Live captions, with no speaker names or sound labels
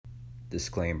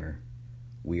Disclaimer: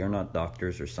 we are not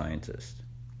doctors or scientists.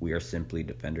 We are simply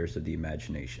defenders of the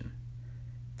imagination.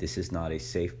 This is not a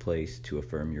safe place to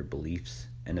affirm your beliefs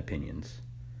and opinions.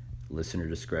 Listener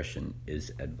discretion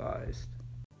is advised.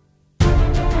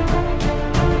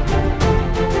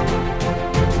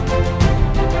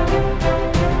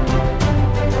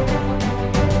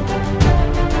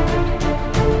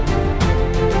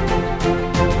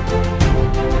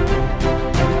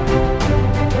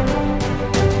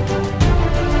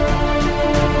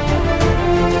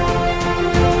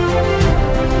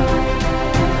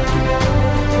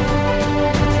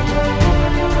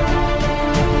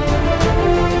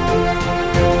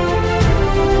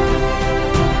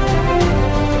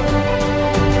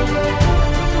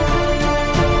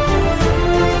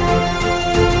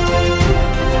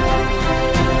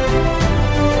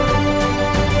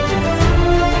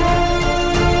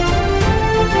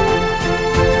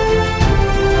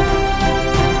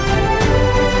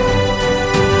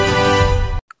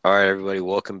 All right, everybody,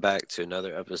 welcome back to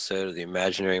another episode of the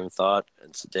Imaginary Thought.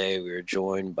 And today we are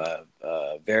joined by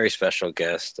a very special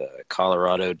guest,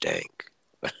 Colorado Dank.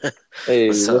 Hey,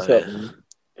 What's what's up, up, man?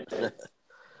 man?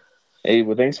 Hey,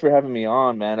 well, thanks for having me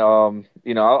on, man. I'll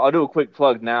do a quick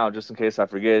plug now just in case I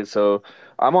forget. So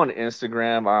I'm on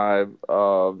Instagram. I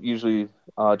usually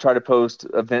try to post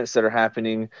events that are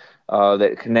happening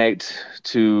that connect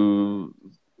to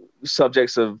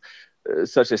subjects of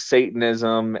such as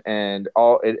Satanism and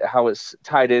how it's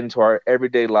tied into our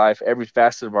everyday life, every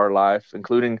facet of our life,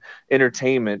 including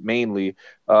entertainment mainly.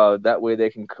 That way they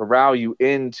can corral you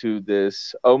into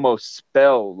this almost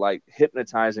spell, like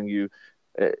hypnotizing you,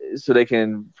 so they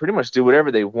can pretty much do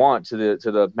whatever they want to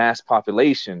the mass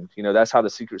population. You know, that's how the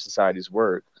secret societies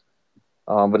work.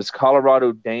 But it's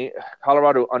Colorado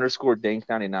underscore Dank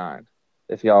 99.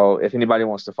 If anybody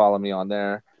wants to follow me on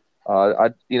there. I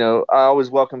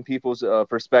always welcome people's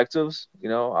perspectives.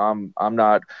 I'm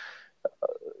not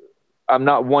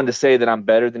one to say that I'm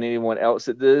better than anyone else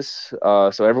at this.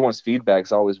 So everyone's feedback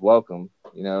is always welcome.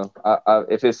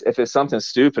 If it's something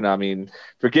stupid, I mean,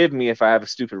 forgive me if I have a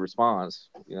stupid response.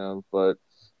 But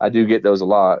I do get those a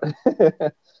lot.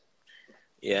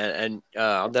 Yeah, and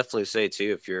I'll definitely say,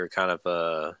 too, if you're kind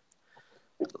of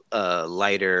a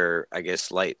lighter, I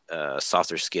guess,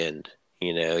 softer skinned,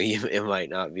 it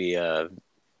might not be,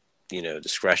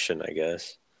 discretion, I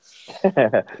guess.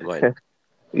 It might,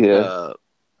 Yeah.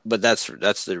 but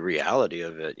that's the reality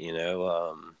of it,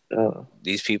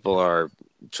 These people are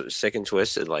sick and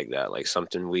twisted like that. Like,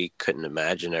 something we couldn't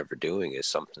imagine ever doing is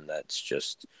something that's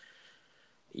just,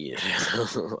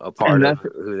 a part of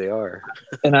who they are.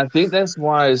 And I think that's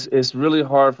why it's really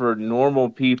hard for normal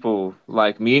people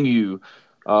like me and you,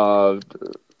 uh,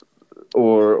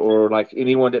 or like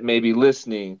anyone that may be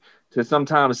listening, to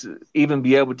sometimes even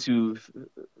be able to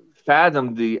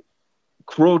fathom the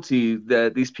cruelty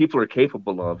that these people are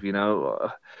capable of.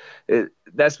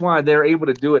 That's why they're able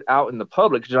to do it out in the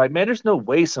public. 'Cause you're like, man, there's no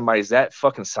way somebody's that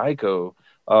fucking psycho,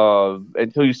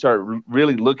 until you start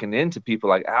really looking into people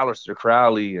like Aleister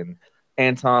Crowley and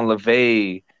Anton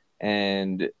LaVey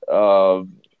and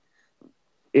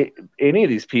any of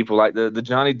these people, like the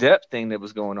Johnny Depp thing that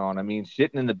was going on. I mean,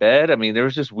 shitting in the bed. I mean, there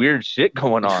was just weird shit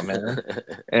going on, man.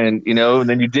 And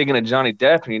then you dig into Johnny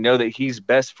Depp, and you know that he's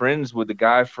best friends with the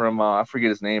guy from I forget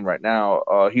his name right now.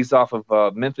 He's off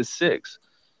of Memphis 6.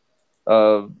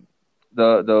 The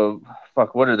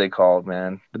fuck, what are they called,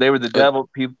 man? But they were the devil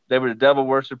people. They were the devil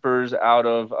worshippers out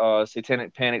of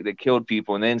Satanic Panic that killed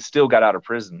people, and then still got out of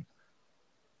prison.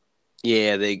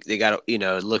 Yeah, they got,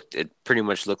 it pretty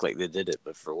much looked like they did it,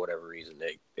 but for whatever reason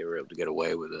they were able to get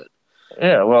away with it.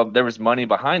 Yeah, well, there was money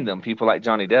behind them. People like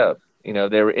Johnny Depp,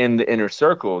 they were in the inner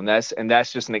circle, and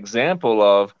that's just an example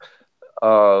of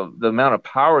the amount of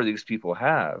power these people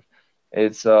have.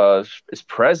 It's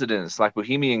presidents like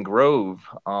Bohemian Grove.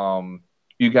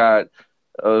 You got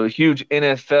huge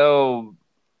NFL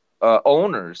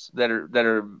owners that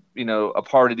are a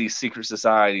part of these secret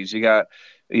societies. You got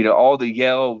all the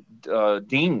Yale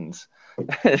deans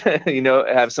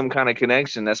have some kind of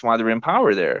connection. That's why they're in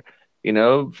power there.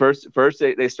 First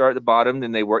they start at the bottom,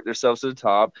 then they work themselves to the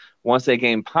top. Once they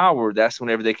gain power, that's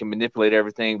whenever they can manipulate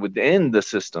everything within the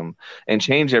system and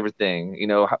change everything.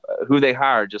 Who they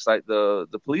hire, just like the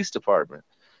police department.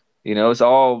 It's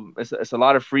a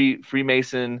lot of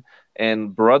Freemason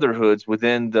and brotherhoods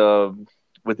within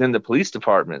the police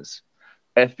departments,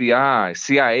 FBI,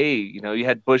 CIA. You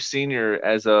had Bush Sr.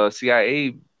 as a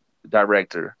CIA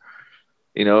director.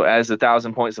 As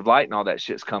 1,000 points of light and all that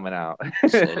shit's coming out. And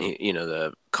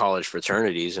the college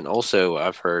fraternities, and also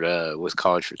I've heard with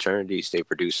college fraternities they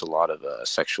produce a lot of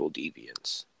sexual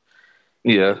deviance.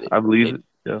 Yeah, I believe it.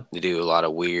 Yeah. They do a lot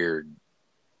of weird,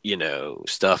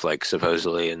 stuff like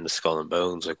supposedly in the Skull and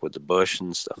Bones, like with the bush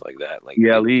and stuff like that. Like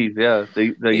Yellies, yeah,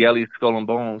 the Yellies Skull and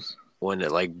Bones. when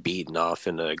it like beaten off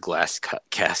in a glass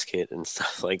casket and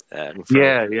stuff like that.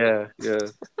 Yeah.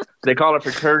 They call it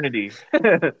fraternity,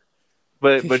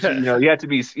 but you have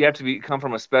to come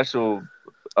from a special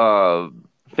uh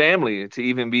family to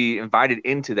even be invited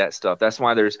into that stuff. That's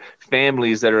why there's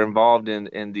families that are involved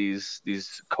in these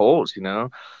cults.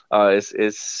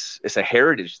 It's a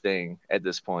heritage thing at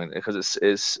this point because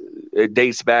it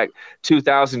dates back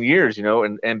 2,000 years,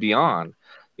 and beyond.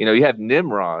 You have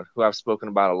Nimrod, who I've spoken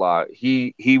about a lot.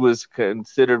 He was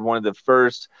considered one of the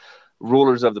first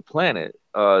rulers of the planet,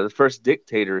 the first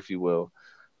dictator, if you will,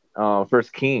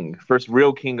 first king, first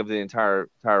real king of the entire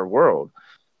world.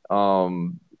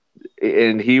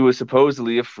 And he was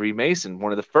supposedly a Freemason,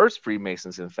 one of the first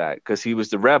Freemasons, in fact, because he was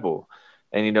the rebel.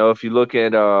 And if you look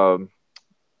at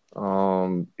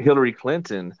Hillary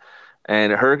Clinton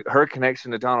and her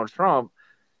connection to Donald Trump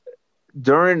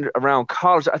during around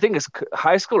college, I think it's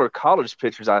high school or college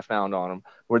pictures I found on him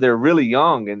where they're really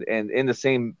young and in the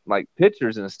same like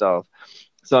pictures and stuff.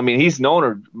 So I mean, he's known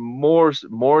her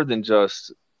more than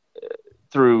just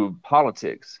through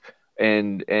politics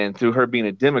and through her being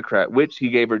a Democrat, which he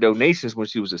gave her donations when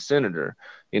she was a senator.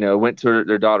 Went to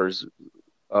their daughter's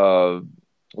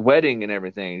wedding and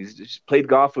everything. He's played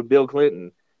golf with Bill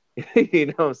Clinton. You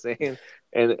know what I'm saying?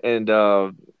 And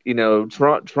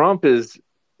Trump is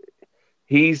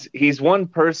he's one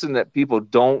person that people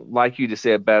don't like you to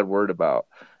say a bad word about,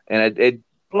 and it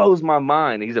blows my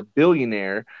mind. He's a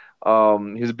billionaire.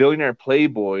 He's a billionaire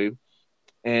playboy,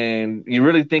 and you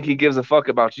really think he gives a fuck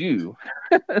about you?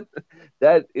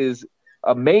 That is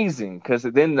amazing, because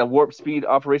then the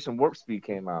Operation Warp Speed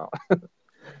came out.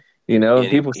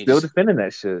 People still defending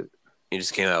that shit. He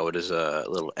just came out with his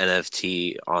little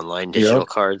NFT online digital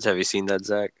cards. Have you seen that,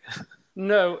 Zach?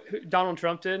 No, Donald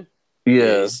Trump did.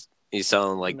 Yeah, he's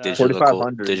selling like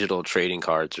digital trading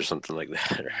cards or something like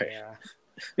that, right?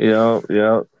 Yeah.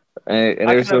 And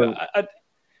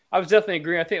I was definitely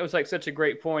agreeing. I think it was like such a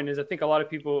great point. Is I think a lot of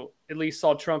people at least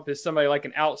saw Trump as somebody like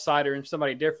an outsider and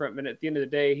somebody different. But at the end of the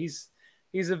day, he's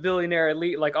a billionaire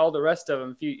elite like all the rest of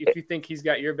them. If you think he's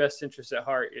got your best interest at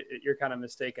heart, you're kind of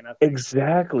mistaken, I think.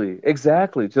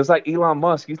 Exactly. Just like Elon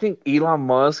Musk. You think Elon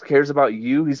Musk cares about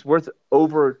you? He's worth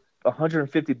over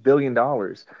 $150 billion,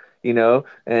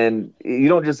 and you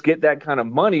don't just get that kind of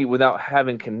money without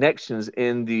having connections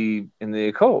in the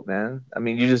occult, man. I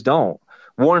mean, you just don't.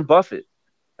 Warren Buffett,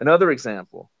 another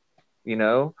example,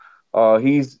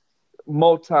 he's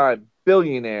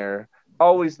multi-billionaire,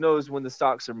 always knows when the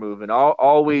stocks are moving,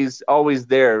 always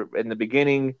there in the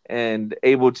beginning and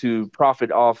able to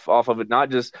profit off of it,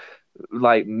 not just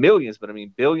like millions, but I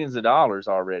mean billions of dollars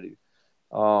already.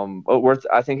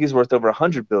 I think he's worth over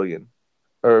 100 billion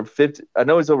or 50. I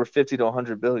know he's over 50 to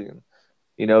 100 billion,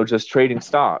 just trading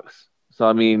stocks. So,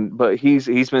 I mean, but he's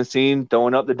been seen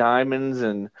throwing up the diamonds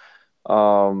and,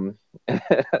 I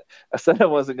said I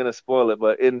wasn't going to spoil it,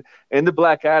 but in the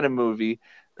Black Adam movie,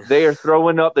 they are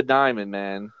throwing up the diamond,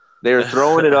 man. They are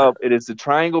throwing it up. It is the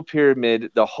triangle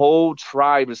pyramid. The whole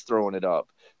tribe is throwing it up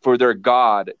for their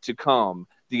god to come,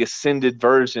 the ascended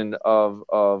version of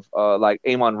like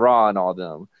Amon Ra and all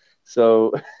them.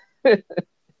 So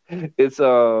it's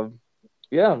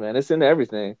yeah, man, it's into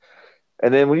everything.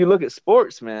 And then when you look at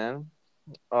sports, man,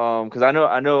 because I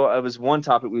know it was one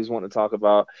topic we was wanting to talk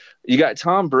about. You got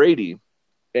Tom Brady,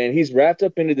 and he's wrapped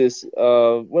up into this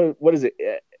what is it,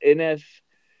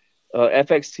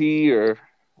 FXT, or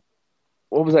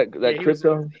what was that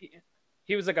crypto?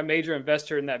 He was like a major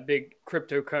investor in that big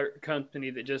crypto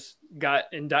company that just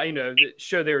got that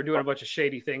showed they were doing a bunch of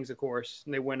shady things, of course,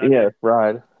 and they went under. Yeah,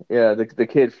 Fried. Yeah, the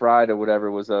kid Fried or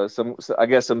whatever was some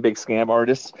big scam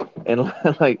artist, and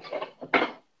like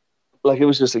it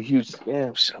was just a huge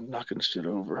scam. I'm knocking shit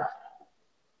over.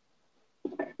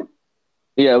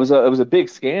 Yeah, it was a big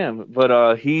scam,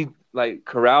 but he like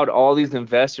corralled all these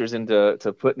investors into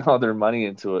putting all their money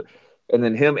into it, and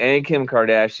then him and Kim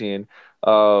Kardashian,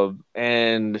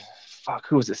 and fuck,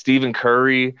 who was it? Stephen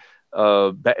Curry,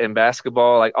 in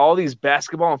basketball. Like all these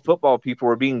basketball and football people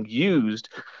were being used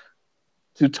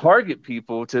to target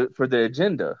people for the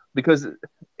agenda. Because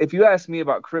if you ask me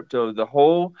about crypto, the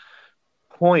whole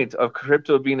point of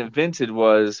crypto being invented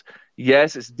was,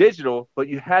 yes, it's digital, but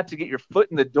you had to get your foot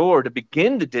in the door to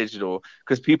begin the digital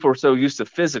because people are so used to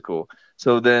physical.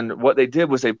 So then what they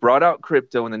did was they brought out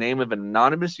crypto in the name of an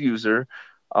anonymous user.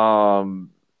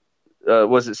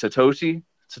 Was it Satoshi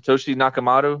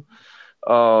Nakamoto?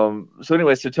 So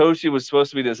anyway, Satoshi was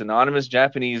supposed to be this anonymous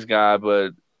Japanese guy,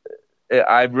 but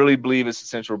I really believe it's a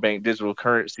central bank digital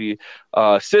currency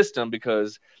system,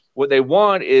 because what they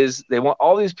want is they want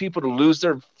all these people to lose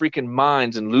their freaking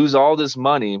minds and lose all this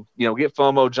money, get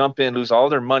FOMO, jump in, lose all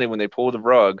their money when they pull the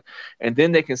rug. And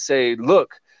then they can say,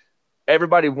 look,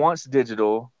 everybody wants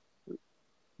digital.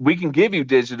 We can give you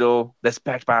digital that's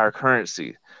backed by our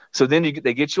currency. So then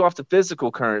they get you off the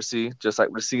physical currency, just like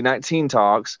with C19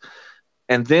 talks.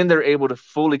 And then they're able to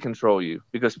fully control you,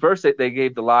 because first they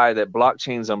gave the lie that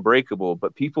blockchain's unbreakable,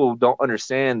 but people don't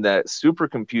understand that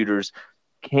supercomputers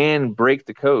can break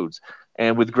the codes.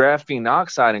 And with graphene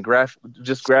oxide and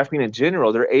just graphene in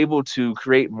general, they're able to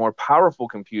create more powerful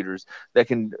computers that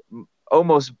can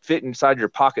almost fit inside your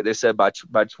pocket. They said by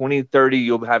 2030,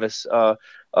 you'll have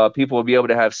people will be able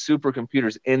to have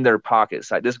supercomputers in their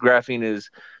pockets. Like, this graphene is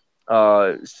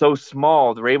so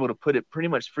small, they're able to put it pretty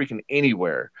much freaking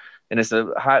anywhere. And it's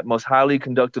the most highly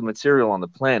conductive material on the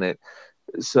planet.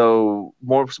 So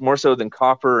more so than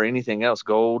copper or anything else,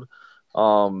 gold.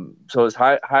 So it's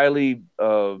highly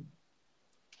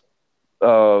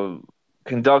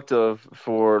conductive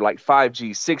for like 5G,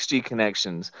 6G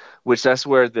connections, which that's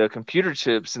where the computer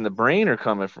chips in the brain are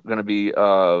going to be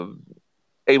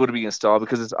able to be installed,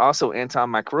 because it's also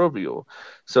antimicrobial.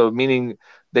 So meaning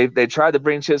they tried the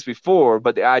brain chips before,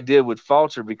 but the idea would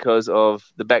falter because of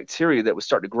the bacteria that would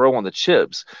start to grow on the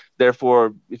chips.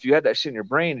 Therefore, if you had that shit in your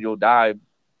brain, you'll die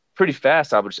pretty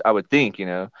fast. I would think,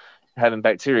 having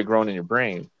bacteria growing in your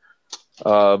brain.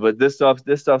 But this stuff's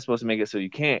supposed to make it so you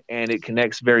can't, and it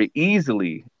connects very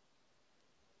easily.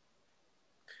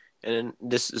 And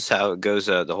this is how it goes.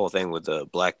 The whole thing with the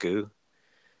black goo.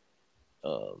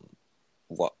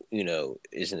 What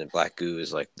isn't it? Black goo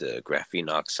is like the graphene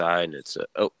oxide, and it's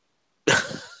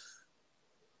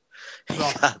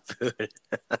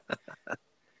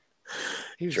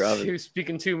he was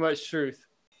speaking too much truth.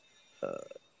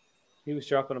 He was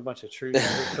dropping a bunch of truth.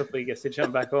 Hopefully he gets to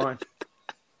jump back on.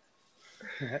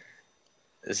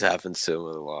 This happens to him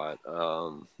a lot.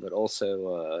 But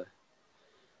also,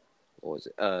 what was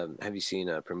it? Have you seen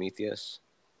Prometheus?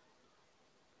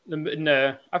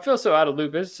 No, I feel so out of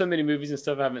loop. There's so many movies and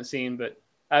stuff I haven't seen, but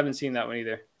I haven't seen that one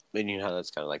either. And you know how that's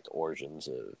kind of like the origins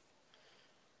of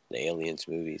the Aliens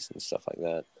movies and stuff like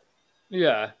that.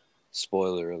 Yeah.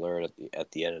 Spoiler alert: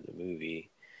 at the end of the movie,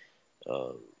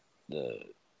 the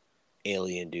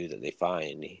alien dude that they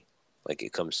find,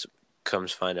 it comes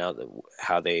find out that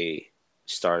how they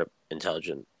start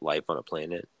intelligent life on a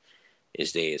planet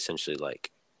is they essentially like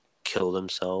kill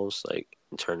themselves, like,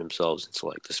 and turn themselves into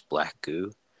like this black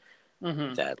goo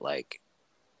that like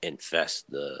infests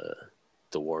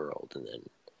the world, and then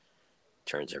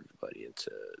turns everybody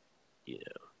into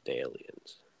the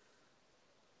aliens.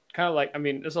 Kind of like, I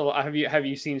mean, there's a lot. Have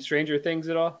you seen Stranger Things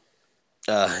at all?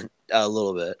 A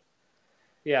little bit.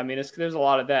 Yeah, I mean, there's a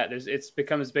lot of that. It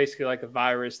becomes basically like a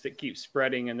virus that keeps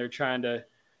spreading, and they're trying to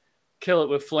kill it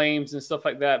with flames and stuff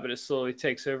like that, but it slowly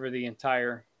takes over the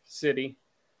entire city.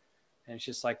 And it's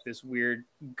just like this weird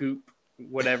goop,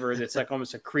 whatever, that's like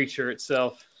almost a creature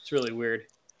itself. It's really weird.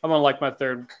 I'm on like my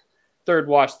third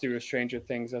watch through of Stranger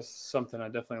Things. That's something I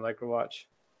definitely like to watch.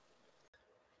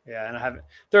 Yeah, and I haven't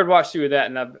third watch through of that,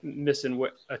 and I'm missing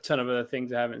a ton of other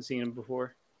things I haven't seen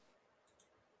before.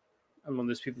 I'm one of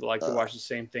those people that like to watch the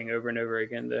same thing over and over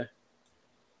again.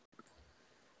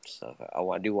 So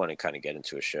I do want to kind of get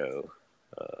into a show,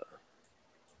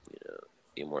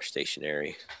 be more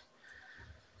stationary.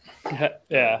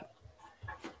 Yeah.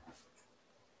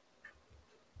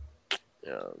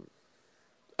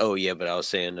 Oh yeah, but I was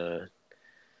saying,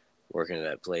 working at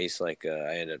that place, like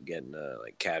I ended up getting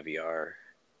like caviar,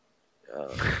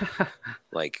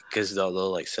 like because they'll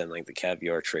like send like the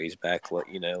caviar trays back, a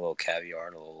little caviar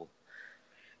and a little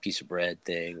piece of bread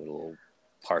thing, a little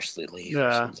parsley leaf.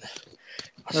 Yeah,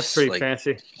 that's pretty like,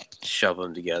 fancy. Shove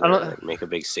them together, and, like, make a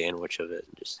big sandwich of it,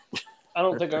 and just. I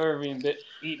don't think I've ever even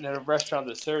eaten at a restaurant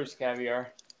that serves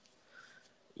caviar.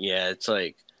 Yeah, it's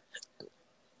like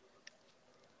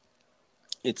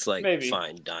Maybe.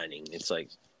 Fine dining. It's like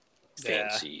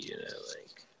fancy,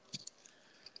 like.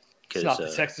 It's not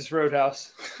the Texas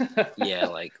Roadhouse. Yeah,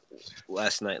 like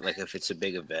last night, like if it's a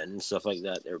big event and stuff like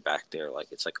that, they're back there like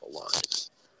it's like a line.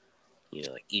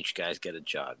 Like each guy's got a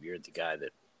job. You're the guy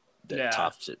that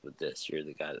tops it with this. You're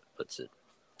the guy that puts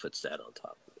that on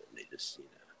top of it. And they just,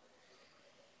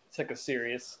 It's like a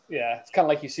serious, it's kind of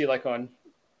like you see like on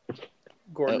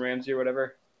Gordon Ramsay or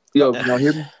whatever. Yo, can y'all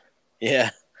hear me? Yeah.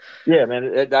 Yeah,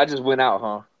 man. I just went out,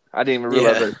 huh? I didn't even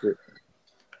realize that shit.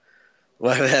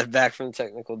 Well, back from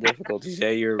technical difficulties.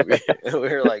 Yeah, we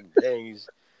were like, dang, he's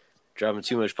dropping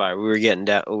too much fire. We were getting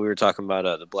down. We were talking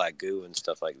about the black goo and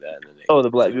stuff like that. And then the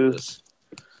black goo.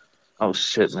 Oh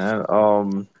shit,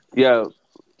 man. Yeah,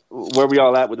 where we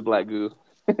all at with the black goo?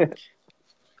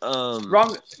 Ron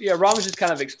was just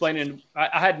kind of explaining.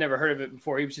 I had never heard of it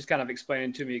before. He was just kind of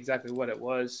explaining to me exactly what it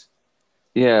was.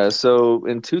 Yeah, so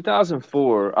in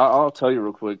 2004, I'll tell you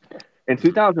real quick. In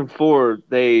 2004,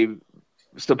 they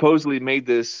supposedly made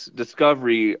this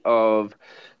discovery of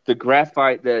the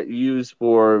graphite that you use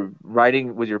for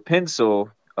writing with your pencil.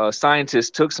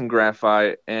 Scientists took some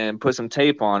graphite and put some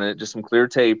tape on it, just some clear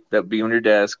tape that would be on your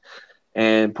desk,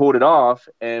 and pulled it off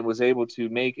and was able to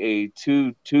make a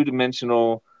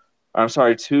two-dimensional. I'm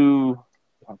sorry,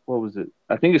 what was it?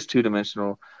 I think it's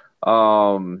two-dimensional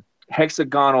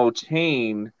hexagonal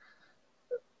chain.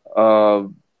 Uh,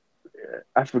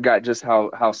 I forgot just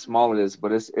how small it is,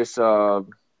 but it's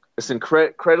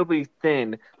incredibly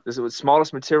thin. This is the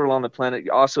smallest material on the planet.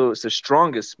 Also, it's the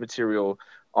strongest material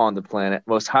on the planet,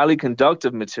 most highly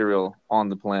conductive material on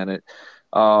the planet.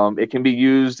 It can be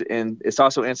used it's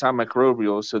also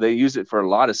antimicrobial, so they use it for a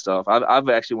lot of stuff. I've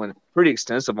actually went pretty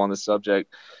extensive on this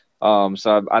subject,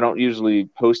 so I don't usually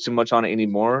post too much on it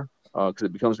anymore because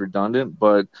it becomes redundant.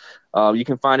 But you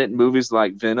can find it in movies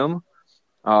like Venom,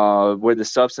 where the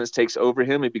substance takes over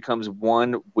him. It becomes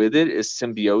one with it. Is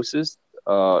symbiosis.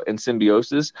 In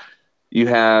symbiosis, you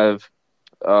have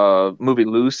movie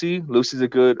Lucy. Lucy's a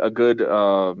good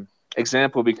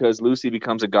example because Lucy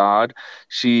becomes a god.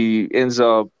 She ends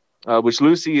up, which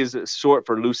Lucy is short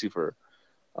for Lucifer.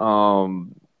 I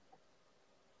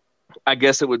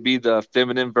guess it would be the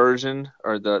feminine version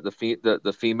or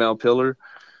the female pillar.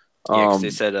 Yeah, because they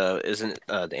said, isn't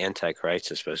the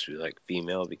Antichrist is supposed to be like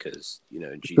female because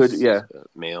Jesus is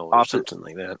male or something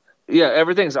like that. Yeah,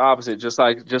 everything's opposite, just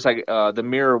like the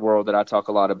mirror world that I talk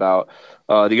a lot about.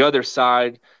 The other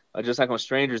side, just like on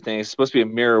Stranger Things, it's supposed to be a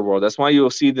mirror world. That's why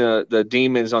you'll see the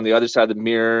demons on the other side of the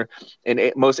mirror.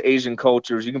 In most Asian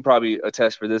cultures, you can probably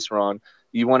attest for this, Ron.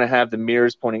 You want to have the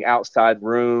mirrors pointing outside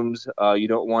rooms. You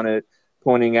don't want it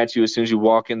pointing at you as soon as you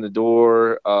walk in the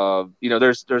door.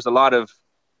 There's a lot of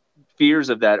fears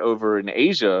of that over in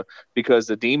Asia because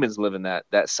the demons live in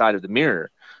that side of the mirror.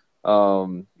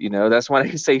 That's why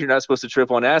they say you're not supposed to trip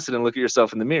on acid and look at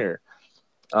yourself in the mirror.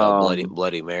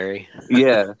 Bloody Mary.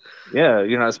 yeah,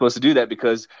 you're not supposed to do that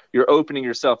because you're opening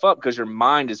yourself up because your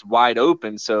mind is wide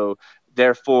open. So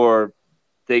therefore,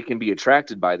 they can be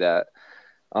attracted by that.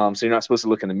 So you're not supposed to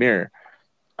look in the miror.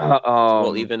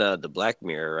 Well, even the Black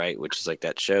Mirror, right, which is like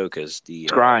that show because the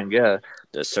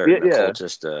the certain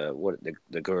occultist, the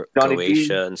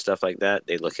Goetia and stuff like that,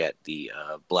 they look at the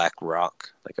black rock,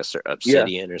 like a certain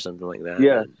obsidian or something like that.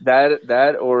 Yeah,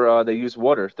 that or they use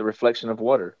water, the reflection of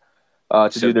water,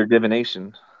 to do their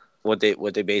divination. What they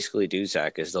basically do,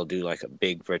 Zach, is they'll do like a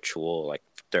big ritual, like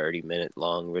 30-minute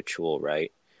long ritual,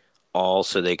 right? All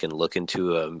so they can look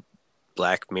into a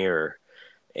black mirror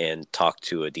and talk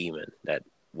to a demon that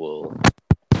will.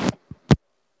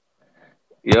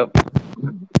 Yep.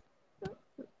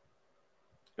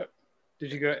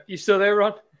 Did you go? You still there,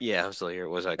 Ron? Yeah, I'm still here.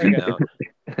 Was I cutting out?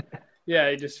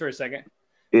 Yeah, just for a second.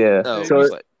 Yeah. Oh,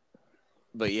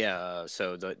 but yeah,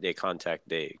 so they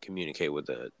communicate with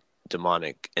a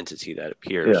demonic entity that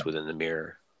appears within the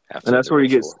mirror. And that's where you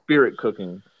get spirit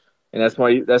cooking, and that's why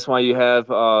you have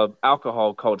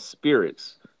alcohol called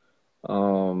spirits,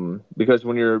 because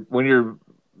when you're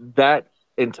that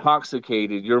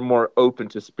intoxicated, you're more open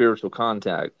to spiritual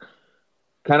contact,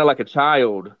 kind of like a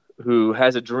child who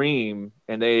has a dream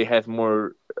and they have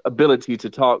more ability to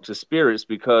talk to spirits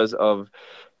because of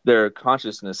their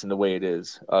consciousness and the way it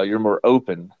is. You're more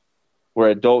open, where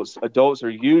adults are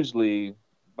usually,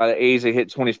 by the age they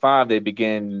hit 25, they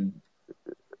begin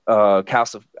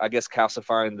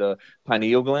calcifying the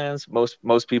pineal glands.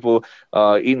 Most people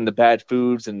eating the bad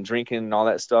foods and drinking and all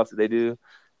that stuff that they do.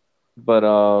 But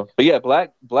yeah,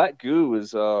 black goo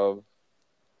is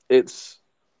it's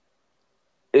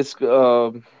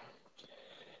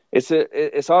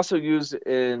also used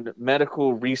in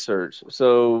medical research.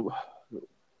 So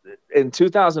in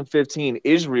 2015,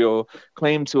 Israel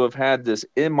claimed to have had this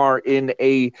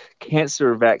mRNA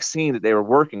cancer vaccine that they were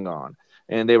working on,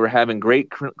 and they were having great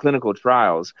clinical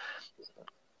trials.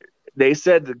 They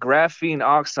said the graphene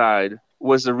oxide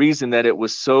was the reason that it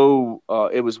was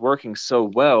working so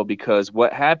well, because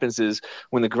what happens is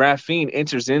when the graphene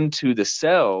enters into the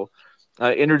cell,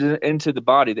 enters into the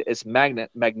body, its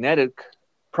magnetic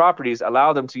properties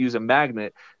allow them to use a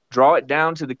magnet, draw it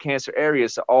down to the cancer area,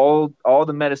 so all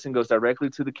the medicine goes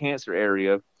directly to the cancer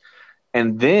area,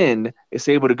 and then it's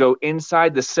able to go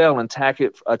inside the cell and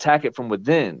attack it from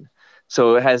within.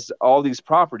 So it has all these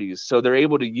properties. So they're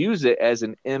able to use it as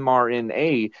an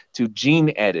mRNA to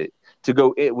gene edit, to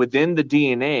go within the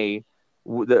DNA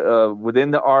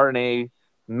within the RNA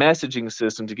messaging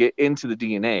system to get into the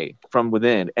DNA from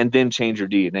within, and then change your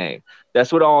DNA.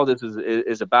 That's what all this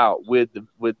is about. With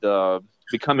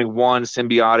becoming one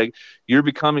symbiotic, you're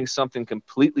becoming something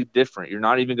completely different. You're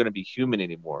not even going to be human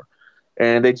anymore.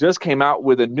 And they just came out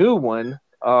with a new one.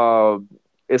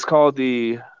 It's called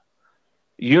the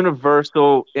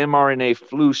universal mRNA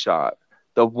flu shot.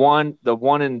 The one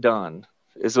and done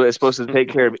is what it's supposed to take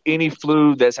care of any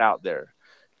flu that's out there.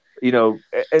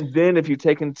 And then if you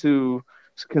take into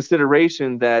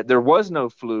consideration that there was no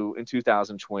flu in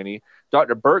 2020,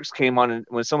 Dr. Birx came on, and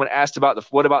when someone asked about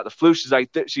what about the flu,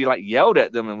 she yelled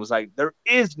at them and was like, there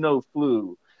is no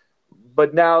flu.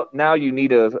 But now you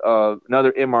need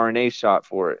another mRNA shot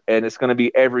for it, and it's going to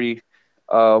be every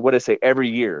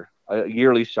year, a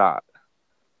yearly shot.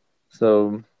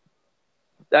 So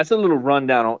that's a little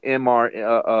rundown on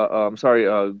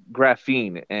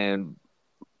graphene, and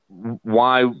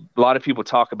why a lot of people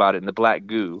talk about it in the black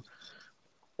goo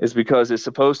is because it's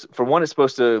supposed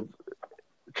to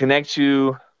connect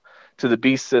you to the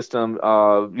beast system.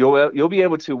 You'll be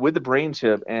able to with the brain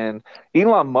chip. And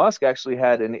Elon Musk actually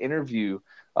had an interview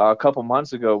a couple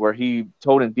months ago where he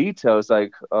told in details,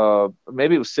 like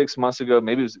maybe it was 6 months ago,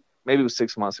 maybe it was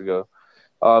 6 months ago.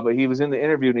 But he was in the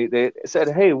interview, and they said,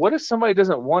 "Hey, what if somebody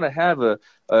doesn't want to have a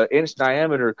inch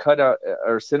diameter cut out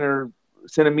or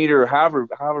centimeter, or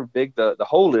however big the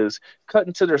hole is, cut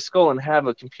into their skull and have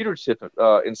a computer chip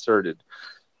inserted?"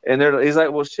 And he's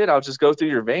like, "Well, shit, I'll just go through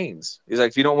your veins." He's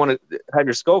like, "If you don't want to have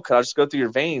your skull cut, I'll just go through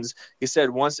your veins." He said,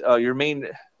 "Once your main,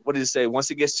 what did he say? Once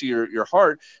it gets to your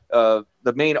heart, the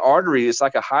main artery is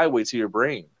like a highway to your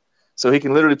brain." So he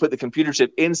can literally put the computer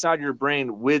chip inside your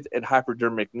brain with a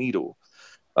hypodermic needle.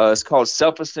 It's called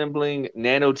self-assembling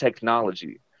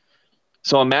nanotechnology.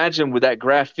 So imagine with that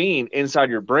graphene inside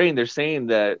your brain, they're saying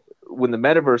that when the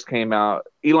metaverse came out,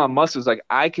 Elon Musk was like,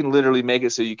 I can literally make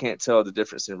it so you can't tell the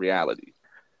difference in reality.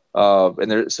 So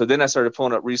then I started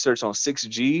pulling up research on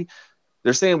 6G.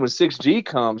 They're saying when 6G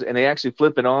comes and they actually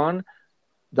flip it on,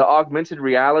 the augmented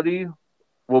reality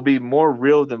will be more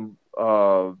real than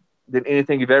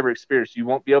anything you've ever experienced. You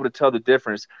won't be able to tell the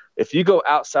difference. If you go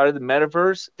outside of the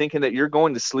metaverse thinking that you're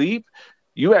going to sleep,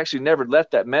 you actually never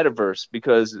left that metaverse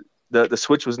because the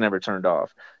switch was never turned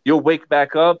off. You'll wake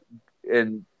back up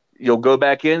and you'll go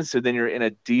back in. So then you're in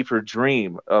a deeper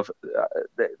dream of,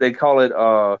 they call it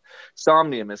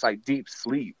somnium. It's like deep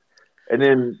sleep. And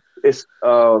then it's,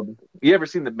 you ever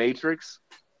seen The Matrix?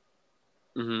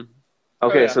 Mm-hmm.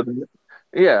 Okay. Oh,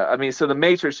 yeah. So the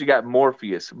Matrix, you got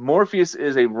Morpheus. Morpheus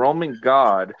is a Roman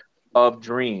god of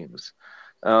dreams.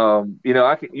 You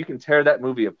can tear that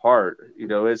movie apart.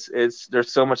 It's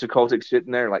there's so much occultic shit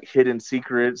in there, like hidden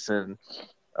secrets, and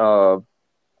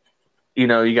you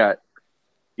got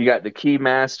the key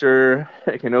master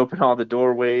that can open all the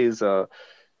doorways,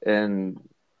 and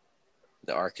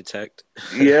The architect.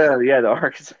 the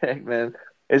architect, man.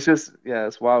 It's just,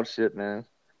 it's wild shit, man.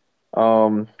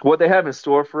 What they have in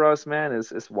store for us, man,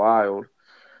 is wild.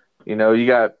 You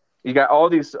got all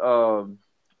these.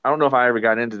 I don't know if I ever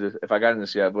got into this, if I got into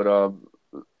this yet, but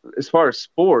as far as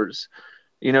sports,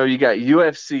 you got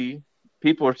UFC.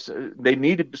 People they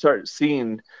need to start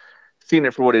seeing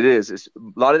it for what it is.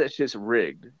 A lot of that shit's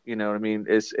rigged. You know what I mean?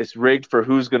 It's rigged for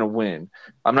who's gonna win.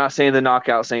 I'm not saying the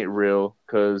knockouts ain't real,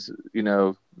 because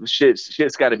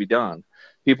shit's got to be done.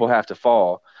 People have to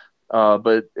fall.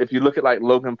 But if you look at like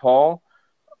Logan Paul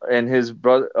and his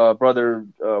brother,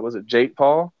 was it Jake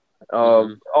Paul?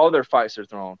 All their fights are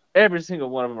thrown. Every single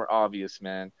one of them are obvious,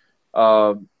 man.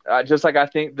 Just like I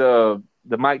think the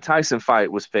Mike Tyson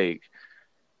fight was fake.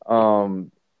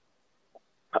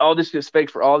 All this shit's fake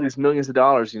for all these millions of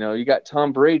dollars. You got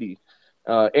Tom Brady,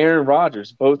 Aaron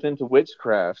Rodgers, both into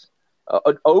witchcraft,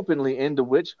 openly into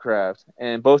witchcraft,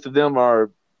 and both of them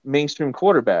are mainstream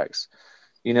quarterbacks.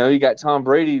 You got Tom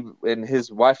Brady and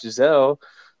his wife Giselle.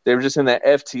 They were just in that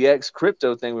FTX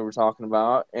crypto thing we were talking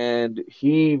about, and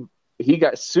he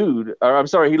got sued. Or, I'm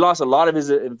sorry, he lost a lot of his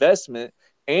investment,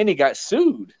 and he got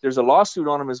sued. There's a lawsuit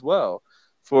on him as well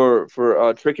for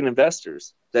tricking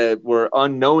investors that were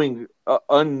unknowing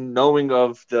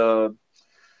of the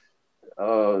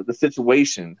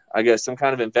situation. I guess some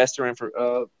kind of investor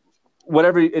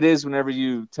whatever it is. Whenever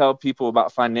you tell people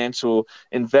about financial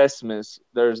investments,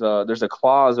 there's a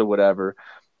clause or whatever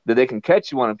that they can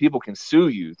catch you on, and people can sue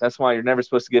you. That's why you're never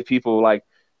supposed to give people like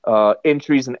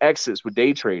entries and exits with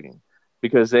day trading,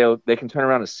 because they can turn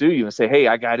around and sue you and say, hey,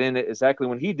 I got in it exactly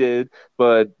when he did,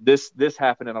 but this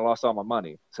happened and I lost all my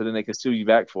money. So then they can sue you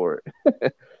back for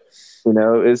it.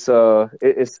 It's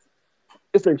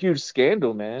a huge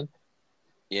scandal, man.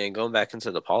 Yeah, and going back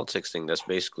into the politics thing, that's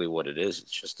basically what it is.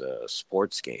 It's just a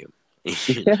sports game.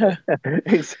 Yeah,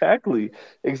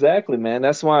 exactly, man.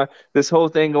 That's why this whole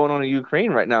thing going on in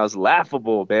Ukraine right now is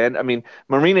laughable, man. I mean,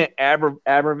 Marina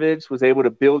Abramovich was able to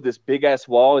build this big ass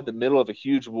wall in the middle of a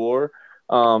huge war.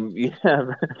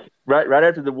 Yeah, right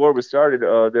after the war was started,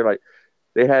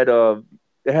 they had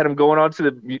they had him going on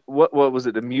to what was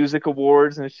it, the music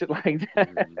awards and shit like Mhm.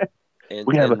 that. And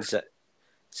We have a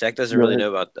Zach doesn't go really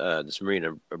ahead. know about this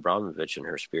Marina Abramovich and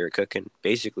her spirit cooking.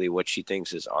 Basically, what she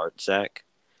thinks is art, Zach,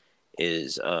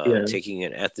 is Yeah, taking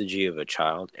an effigy of a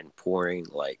child and pouring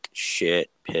like shit,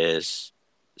 piss,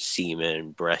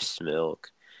 semen, breast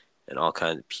milk, and all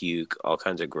kinds of puke, all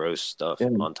kinds of gross stuff yeah.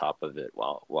 on top of it,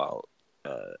 while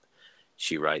uh,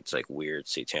 she writes like weird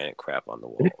satanic crap on the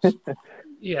walls.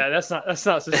 Yeah, doesn't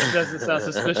sound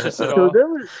suspicious at So all. there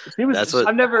was she was That's what.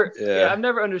 I've Yeah.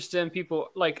 never understand people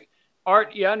like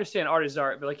art. Yeah, I understand art is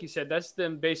art, but like you said, that's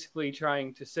them basically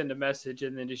trying to send a message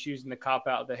and then just using the cop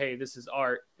out that hey, this is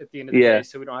art at the end of the yeah, day,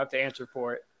 so we don't have to answer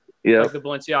for it. yeah. Like the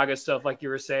Balenciaga stuff, like you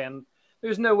were saying.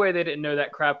 There's no way they didn't know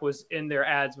that crap was in their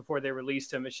ads before they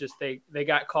released them. It's just they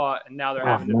got caught and now they're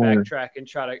Oh having to man. backtrack and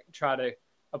try to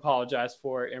apologize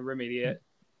for it and remedy it.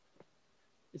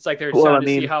 It's like they're Well, I trying to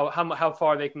see mean, how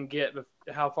far they can get,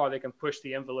 how far they can push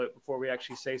the envelope before we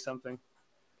actually say something.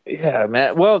 yeah,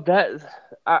 man. Well,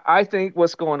 I think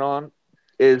what's going on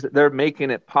is they're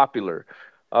making it popular.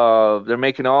 They're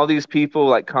making all these people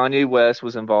like Kanye West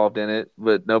was involved in it,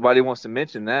 but nobody wants to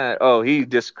mention that. Oh, he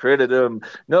discredited him.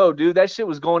 No, dude, that shit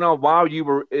was going on while you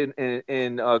were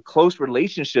in a close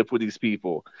relationship with these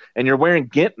people, and you're wearing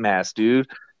gimp mask, dude.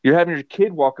 You're having your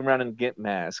kid walking around in a gimp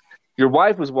mask. Your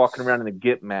wife was walking around in a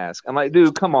gimp mask. I'm like,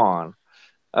 dude, come on.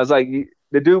 I was like,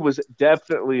 the dude was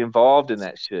definitely involved in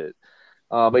that shit.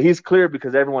 But he's clear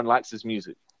because everyone likes his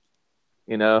music.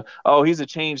 You know, oh, he's a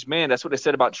changed man. That's what they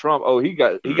said about Trump. Oh,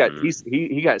 Mm-hmm.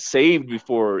 he got saved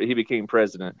before he became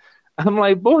president. I'm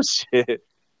like bullshit.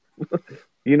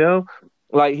 You know,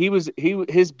 like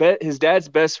his dad's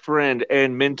best friend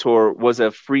and mentor was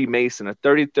a Freemason, a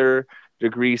 33rd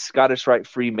degree Scottish Rite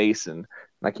Freemason.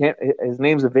 I can't. His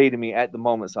name's evading me at the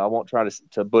moment, so I won't try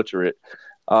to butcher it.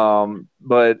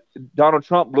 But Donald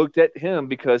Trump looked at him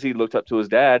because he looked up to his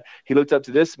dad. He looked up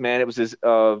to this man. It was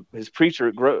his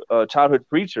preacher, childhood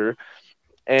preacher,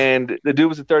 and the dude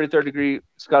was a 33rd degree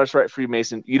Scottish Rite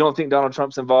Freemason. You don't think Donald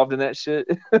Trump's involved in that shit?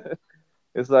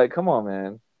 It's like, come on,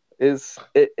 man.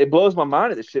 It blows my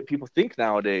mind at the shit people think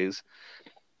nowadays.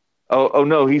 Oh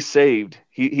no, he's saved.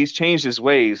 He's changed his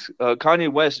ways. Kanye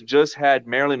West just had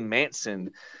Marilyn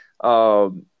Manson,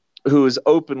 who is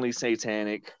openly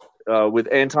satanic, with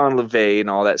Anton LaVey and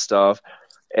all that stuff,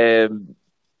 and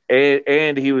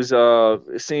and he was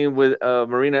seen with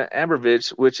Marina Abramovich,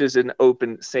 which is an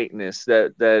open Satanist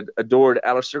that adored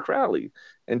Aleister Crowley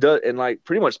and like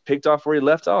pretty much picked off where he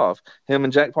left off, him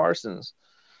and Jack Parsons.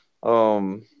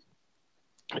 Um,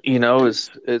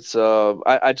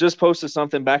 I just posted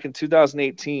something back in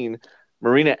 2018.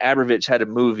 Marina Abramovich had a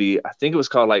movie. I think it was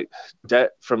called like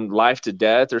From Life to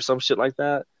Death or some shit like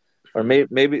that. Or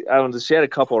maybe I don't know. She had a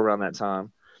couple around that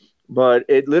time, but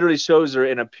it literally shows her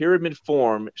in a pyramid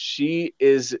form.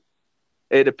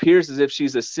 It appears as if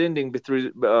she's ascending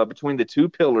between the two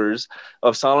pillars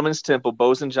of Solomon's Temple,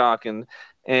 Bozen Jachin,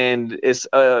 and it's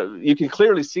you can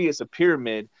clearly see it's a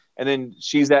pyramid, and then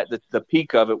she's at the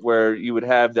peak of it where you would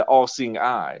have the all-seeing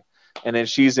eye, and then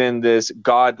she's in this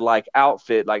god-like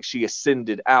outfit, like she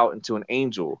ascended out into an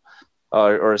angel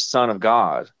or a son of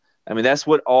God. I mean, that's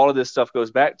what all of this stuff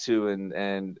goes back to,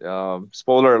 and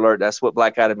spoiler alert, that's what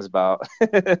Black Adam is about.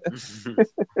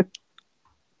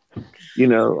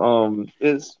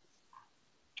 Is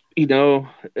you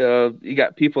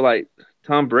got people like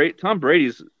Tom Brady. Tom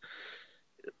Brady's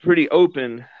pretty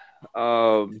open.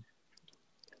 Um,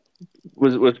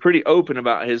 was pretty open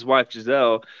about his wife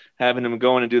Giselle having him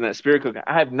going and doing that spirit cooking.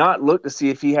 I have not looked to see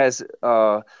if he has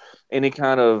any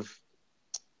kind of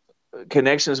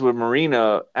connections with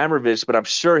Marina Abramovich, but I'm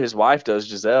sure his wife does,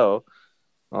 Giselle.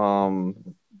 Um,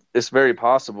 it's very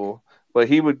possible. But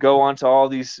he would go on to all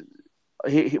these.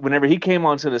 Whenever he came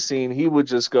onto the scene, he would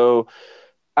just go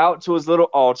out to his little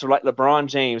altar like LeBron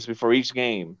James before each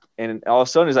game, and all of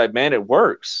a sudden he's like, "Man, it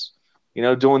works." He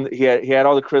had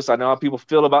all the crystals. I know how people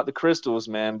feel about the crystals,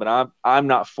 man, but I'm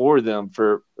not for them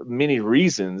for many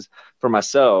reasons for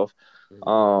myself.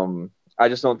 I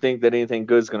just don't think that anything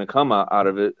good is going to come out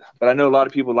of it. But I know a lot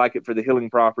of people like it for the healing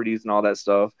properties and all that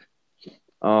stuff.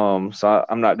 So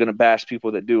I'm not going to bash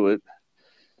people that do it.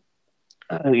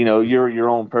 You're your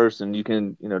own person. You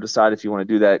can, decide if you want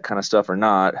to do that kind of stuff or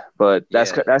not. But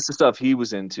that's Yeah. the stuff he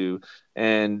was into.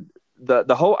 And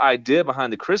the whole idea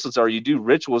behind the crystals are you do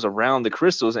rituals around the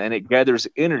crystals and it gathers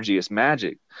energy. It's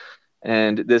magic.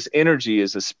 And this energy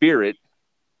is a spirit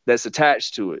that's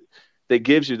attached to it that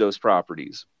gives you those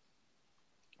properties.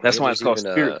 That's why it's called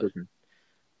spirit cooking.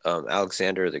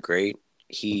 Alexander the Great,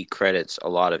 he credits a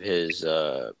lot of his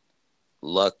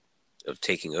luck of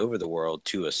taking over the world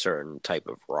to a certain type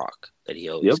of rock that he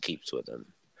always keeps with him.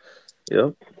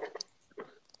 Yep.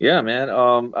 Yeah, man.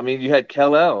 I mean, you had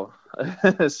Kal-El,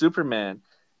 Superman,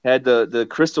 had the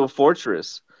Crystal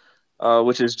Fortress,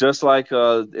 which is just like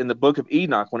in the Book of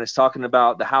Enoch when it's talking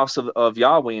about the house of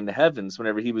Yahweh in the heavens.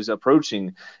 Whenever he was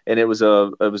approaching, and it was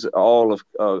all of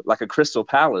like a crystal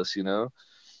palace, you know.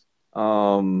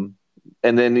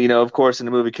 And then, you know, of course, in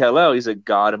the movie Kal-El, he's a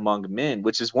god among men,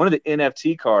 which is one of the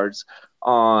NFT cards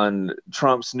on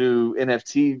Trump's new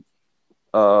NFT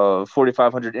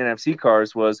 4,500 NFC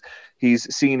cards. Was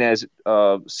he's seen as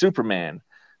Superman,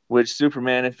 which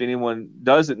Superman, if anyone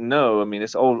doesn't know, I mean,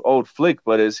 it's old flick,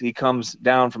 but as he comes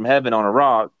down from heaven on a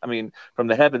rock, I mean, from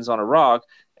the heavens on a rock,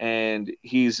 and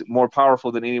he's more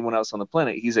powerful than anyone else on the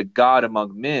planet. He's a god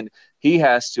among men. He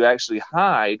has to actually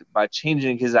hide by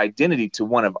changing his identity to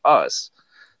one of us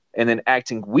and then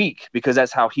acting weak, because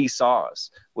that's how he saw us,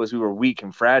 was we were weak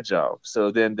and fragile. So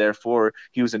then therefore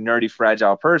he was a nerdy,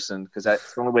 fragile person, because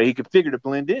that's the only way he could figure to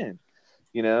blend in,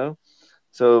 you know?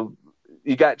 So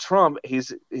you got Trump,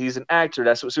 he's an actor.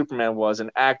 That's what Superman was, an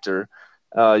actor.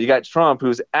 You got Trump,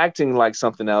 who's acting like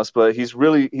something else, but he's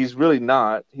really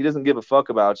not. He doesn't give a fuck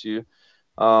about you.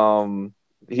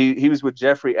 He was with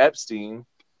Jeffrey Epstein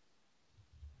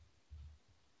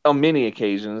on many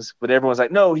occasions, but everyone's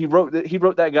like, no, he wrote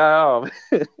that guy off.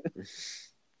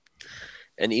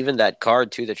 And even that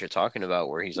card too that you're talking about,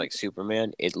 where he's like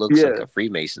Superman, it looks like a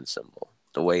Freemason symbol.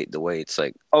 The way it's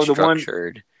like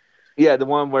structured. The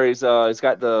one where he's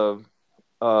got the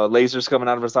lasers coming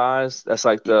out of his eyes. That's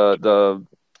like the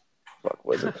fuck,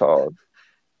 what's it called?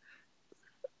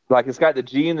 Like, it's got the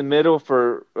G in the middle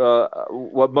for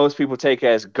what most people take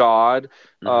as God.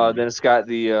 Then it's got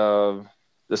the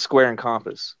square and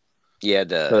compass. Yeah,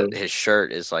 his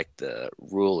shirt is like the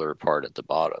ruler part at the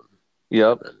bottom.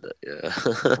 Yep.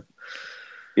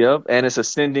 Yep, and it's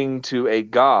ascending to a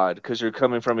god, because you're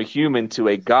coming from a human to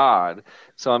a god.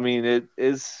 So I mean,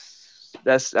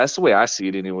 that's the way I see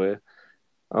it anyway.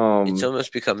 It's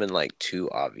almost becoming like too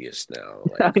obvious now.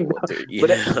 Like,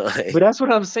 but that's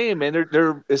what I'm saying, man.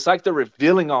 They're it's like they're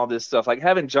revealing all this stuff, like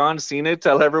having John Cena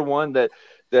tell everyone that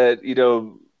you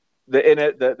know the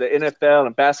NFL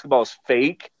and basketball is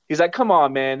fake. He's like, come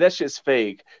on, man, that shit's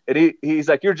fake. And he's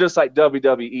like, you're just like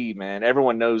WWE, man.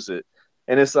 Everyone knows it.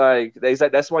 And it's like, he's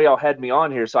like, that's why y'all had me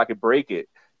on here, so I could break it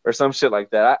or some shit like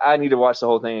that. I need to watch the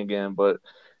whole thing again, but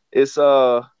it's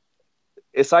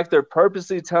like they're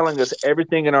purposely telling us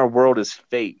everything in our world is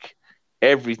fake.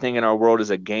 Everything in our world is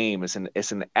a game. It's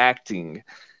an acting.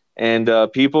 And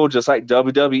people, just like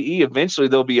WWE, eventually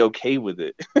they'll be okay with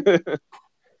it.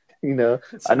 You know,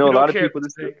 I know a lot of people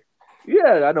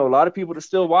I know a lot of people that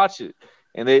still watch it,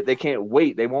 and they can't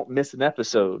wait. They won't miss an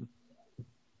episode.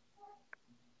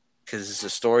 Because it's a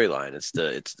storyline. It's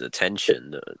the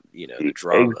tension, the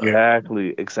drama.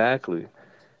 Exactly.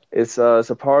 It's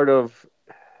a part of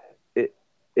it.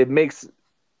 It makes.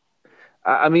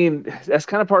 I mean, that's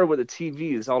kind of part of what the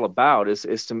TV is all about.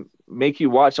 Is to make you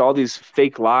watch all these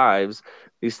fake lives,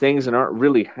 these things that aren't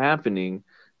really happening,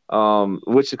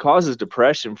 which causes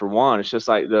depression for one. It's just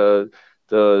like the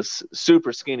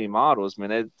super skinny models, man.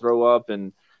 They'd throw up,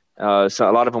 and so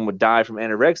a lot of them would die from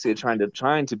anorexia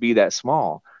trying to be that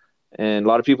small. And a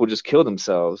lot of people just kill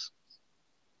themselves.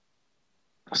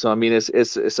 So I mean,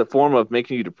 it's a form of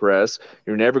making you depressed.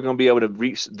 You're never going to be able to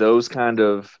reach those kind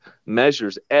of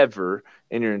measures ever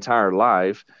in your entire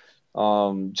life.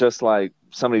 Just like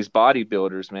some of these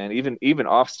bodybuilders, man, even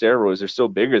off steroids, they're still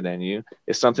bigger than you.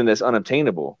 It's something that's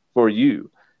unobtainable for you.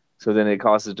 So then it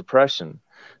causes depression.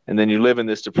 And then you live in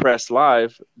this depressed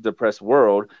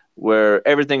world where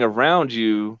everything around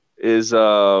you is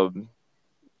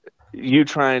you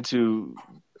trying to,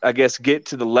 I guess, get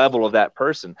to the level of that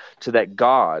person, to that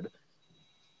God.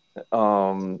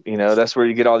 That's where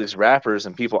you get all these rappers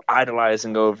and people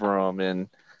idolizing over them. And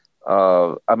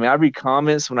I mean, I read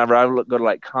comments whenever I go to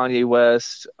like Kanye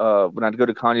West, when I go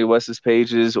to Kanye West's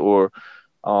pages, or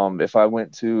if I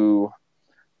went to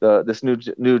this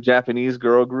new Japanese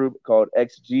girl group called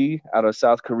XG out of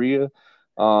South Korea.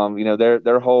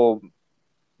 Their whole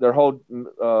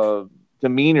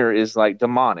demeanor is like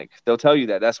demonic. They'll tell you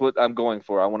that. That's what I'm going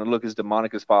for. I want to look as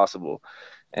demonic as possible.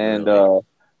 And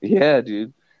yeah,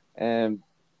 dude. And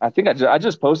I think I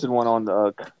just posted one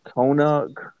on Kona.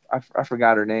 I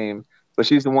forgot her name, but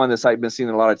she's the one that's like been seeing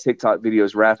a lot of TikTok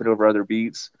videos rapping over other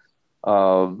beats.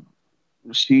 Um,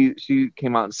 she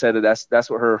came out and said that that's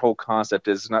what her whole concept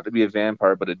is. It's not to be a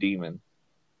vampire, but a demon.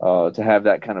 To have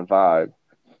that kind of vibe,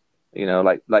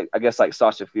 like I guess like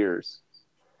Sasha Fierce.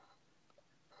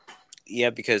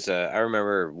 Yeah, because I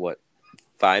remember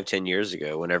 5-10 years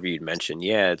ago, whenever you'd mention,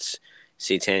 it's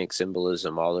satanic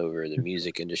symbolism all over the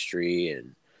music industry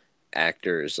and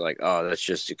actors, like, oh, that's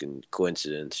just a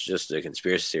coincidence, just a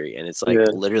conspiracy theory. And it's like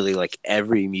literally like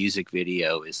every music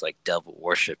video is like devil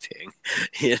worshiping.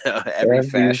 Every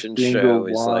fashion show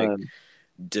is like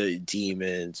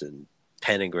demons and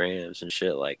pentagrams and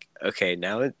shit. Like, okay,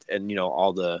 now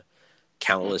all the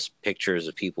countless pictures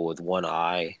of people with one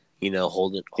eye,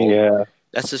 holding.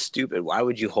 That's just stupid. Why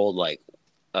would you hold like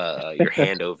your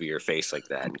hand over your face like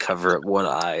that and cover up one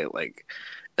eye? Like,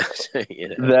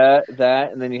 that,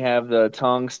 and then you have the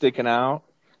tongue sticking out.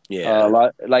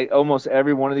 Like almost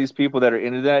every one of these people that are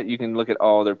into that, you can look at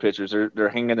all their pictures. They're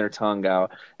hanging their tongue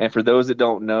out. And for those that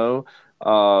don't know,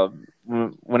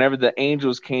 whenever the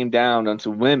angels came down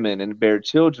unto women and bare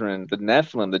children, the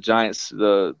Nephilim, the giants,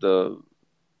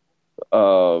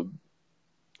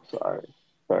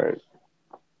 sorry.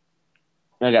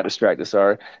 I got distracted.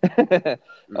 Sorry. A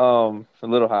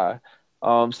little high.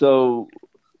 So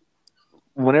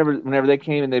whenever they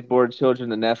came and they bore children,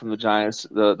 the Nephilim, the giants,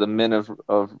 the men of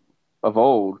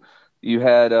old, you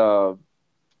had the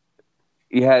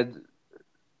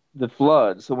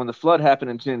flood. So when the flood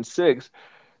happened in Gen 6,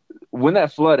 when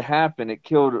that flood happened, it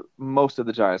killed most of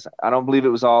the giants. I don't believe it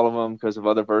was all of them because of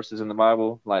other verses in the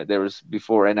Bible. Like there was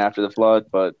before and after the flood,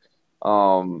 but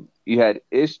you had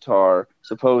Ishtar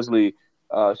supposedly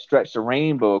stretched a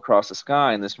rainbow across the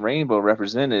sky, and this rainbow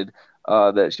represented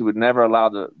that she would never allow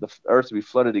the earth to be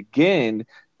flooded again,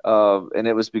 and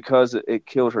it was because it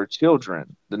killed her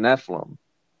children, the Nephilim.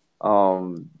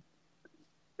 Or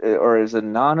is it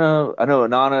Nana? I know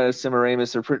Nana,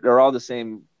 Semiramis, they're all the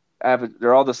same.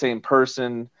 They're all the same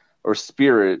person or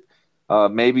spirit.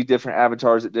 Maybe different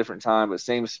avatars at different time, but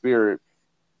same spirit.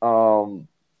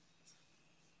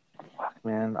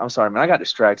 Man, I'm sorry, man. I got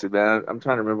distracted, man. I'm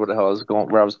trying to remember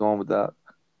where I was going with that.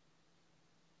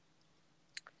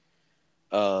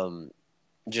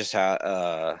 Just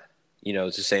how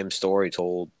it's the same story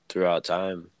told throughout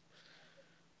time.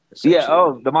 Yeah.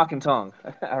 Oh, the mocking tongue.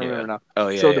 I remember now. Oh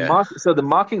yeah. So the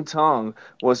mocking tongue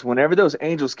was whenever those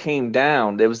angels came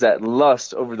down, there was that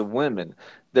lust over the women.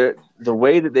 The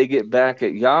way that they get back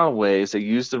at Yahweh is they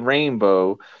use the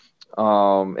rainbow.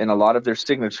 In a lot of their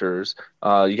signatures,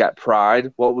 you got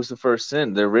pride. What was the first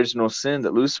sin? The original sin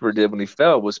that Lucifer did when he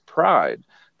fell was pride.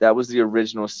 That was the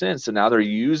original sin. So now they're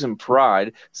using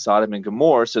pride, Sodom and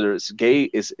Gomorrah. So there's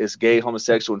it's gay,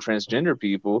 homosexual, and transgender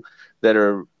people that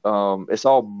are. It's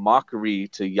all mockery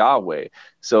to Yahweh.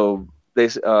 So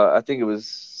I think it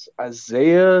was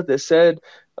Isaiah that said,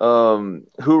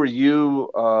 "Who are you?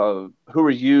 Who are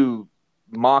you?"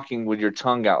 mocking with your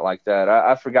tongue out like that.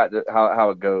 I forgot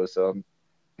how it goes, so I'm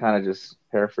kind of just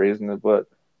paraphrasing it. But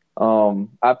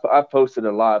I posted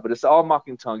a lot, but it's all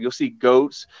mocking tongue. You'll see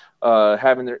goats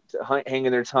hanging their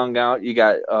tongue out. You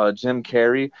got Jim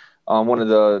Carrey on one of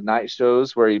the night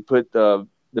shows where he put the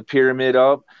pyramid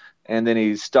up and then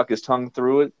he stuck his tongue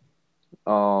through it.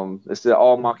 It's the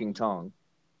all mocking tongue.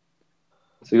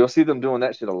 So you'll see them doing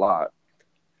that shit a lot.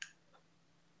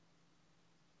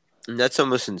 And that's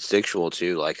almost instinctual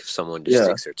too. Like if someone just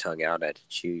sticks their tongue out at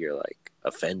you, you're like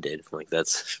offended. Like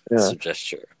that's a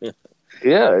gesture.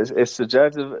 Yeah, it's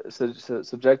subjective,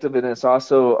 and it's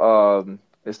also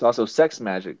sex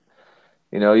magic.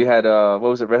 You had what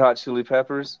was it, Red Hot Chili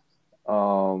Peppers,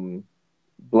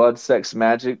 Blood, Sex,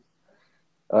 Magic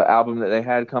album that they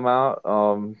had come out.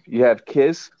 You have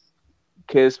Kiss,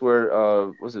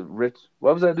 where was it Rich?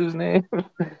 What was that dude's name?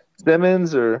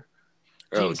 Simmons or?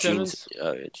 Gene Simmons.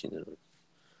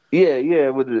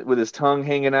 Yeah, with his tongue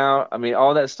hanging out. I mean,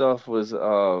 all that stuff was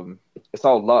it's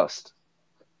all lust.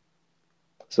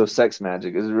 So sex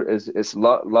magic is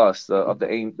lust of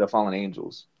the fallen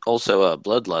angels. Also,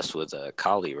 bloodlust with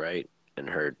Kali, right, and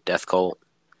her death cult.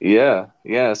 Yeah.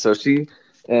 So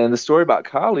and the story about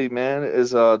Kali, man,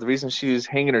 is the reason she was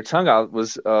hanging her tongue out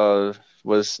was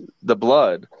the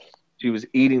blood. She was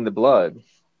eating the blood.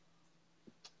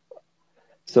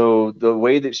 So the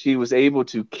way that she was able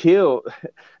to kill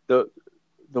the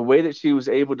way that she was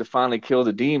able to finally kill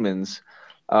the demons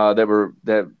that were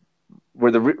the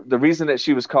reason that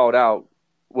she was called out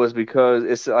was because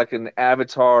it's like an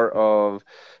avatar of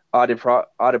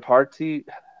Adiparti.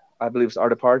 I believe it's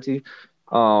Adiparti.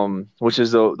 which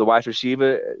is the wife of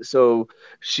Shiva. So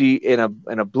she, in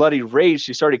a bloody rage,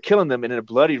 she started killing them, and in a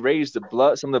bloody rage, some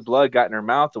of the blood got in her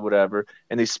mouth or whatever,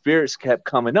 and these spirits kept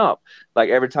coming up. Like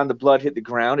every time the blood hit the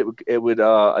ground, it would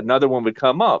another one would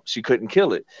come up. She couldn't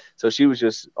kill it, so she was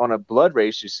just on a blood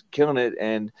rage, she's killing it,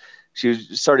 and she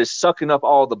started sucking up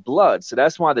all the blood. So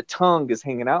that's why the tongue is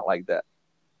hanging out like that.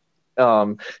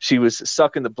 She was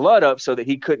sucking the blood up so that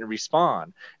he couldn't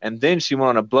respawn, and then she went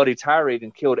on a bloody tirade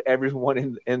and killed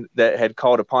everyone in that had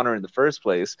called upon her in the first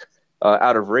place,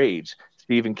 out of rage.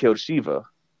 She even killed Shiva.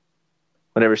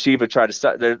 Whenever Shiva tried to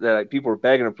stop, they're like, people were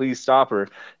begging her, please stop her,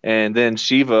 and then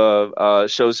Shiva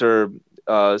shows her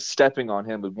stepping on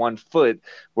him with one foot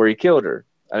where he killed her.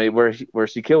 I mean, where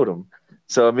she killed him.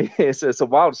 So I mean, it's a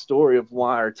wild story of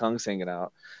why her tongue's hanging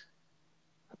out.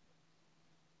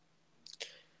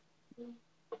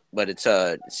 But it's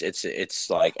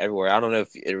like everywhere. I don't know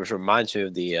if it reminds me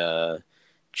of the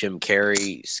Jim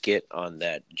Carrey skit on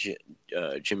that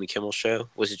Jimmy Kimmel show.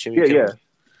 Was it Jimmy Kimmel?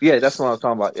 Yeah, that's what I was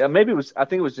talking about. Yeah, maybe it was. I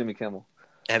think it was Jimmy Kimmel.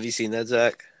 Have you seen that,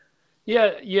 Zach?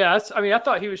 Yeah. I mean, I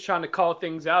thought he was trying to call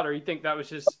things out, or you think that was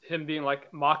just him being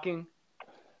like mocking?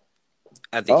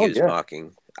 I think he was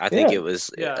mocking. I think it was.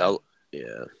 Yeah.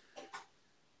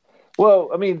 Well,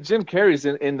 I mean, Jim Carrey's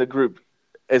in the group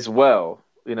as well.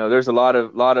 You know, there's a lot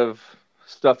of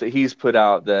stuff that he's put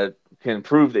out that can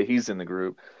prove that he's in the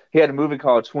group. He had a movie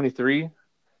called 23.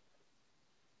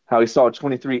 How he saw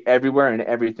 23 everywhere and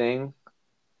everything.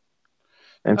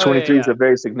 And 23 is a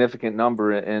very significant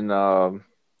number in the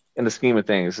scheme of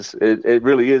things. It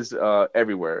really is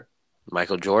everywhere.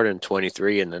 Michael Jordan,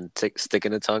 23, and then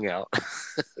sticking a tongue out.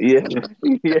 Yeah.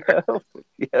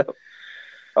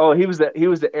 Oh, he was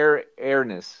the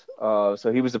airness.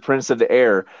 So he was the prince of the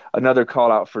air. Another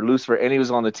call out for Lucifer, and he was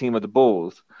on the team of the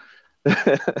Bulls,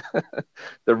 the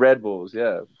Red Bulls.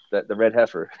 Yeah, the red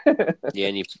heifer.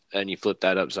 Yeah, and you flip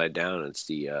that upside down. It's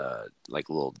the like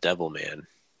little devil man.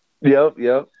 Yep.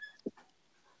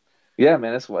 Yeah,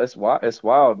 man, it's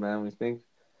wild, man.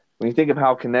 When you think of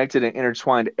how connected and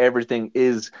intertwined everything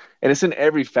is, and it's in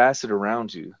every facet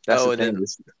around you. That's the thing. Then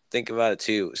think about it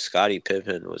too. Scottie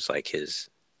Pippen was like his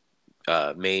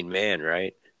main man,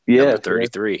 right? Yeah, number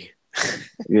 33.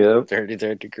 Yeah,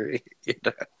 33rd degree. You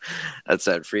know? That's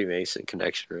that Freemason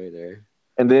connection right there.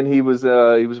 And then he was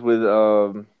with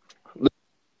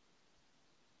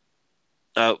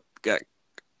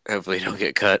hopefully you don't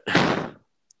get cut.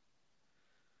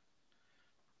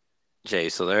 Jay,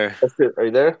 still there? That's it. Are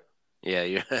you there? Yeah,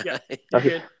 you're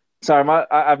good. Sorry,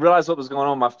 I realized what was going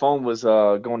on. My phone was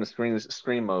going to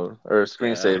screen mode or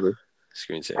screensaver.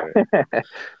 Screensaver.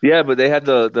 Yeah, but they had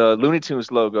the Looney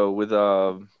Tunes logo with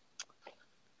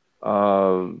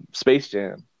Space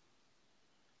Jam.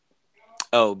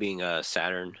 Oh, being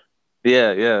Saturn.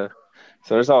 Yeah.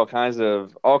 So there's all kinds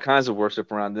of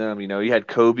worship around them. You know, you had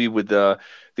Kobe with the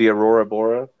Aurora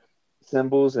Bora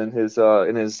symbols in his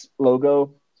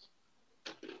logo.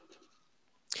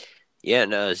 Yeah,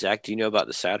 no, Zach, do you know about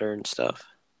the Saturn stuff?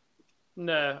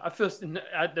 No,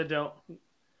 I don't.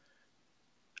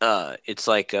 It's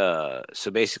like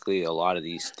so basically a lot of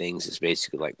these things is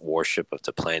basically like worship of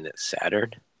the planet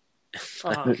Saturn.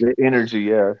 The energy,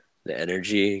 yeah. The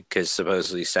energy, because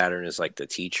supposedly Saturn is like the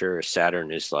teacher.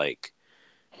 Saturn is like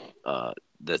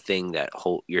the thing that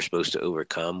you're supposed to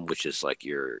overcome, which is like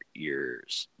your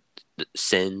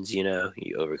sins. You know,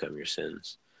 you overcome your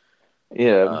sins.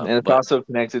 Yeah, and it's also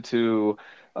connected to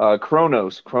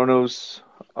Kronos. Kronos,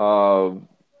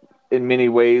 in many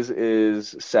ways,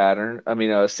 is Saturn. I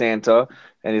mean, Santa,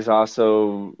 and he's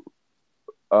also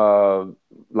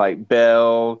like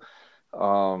Bel.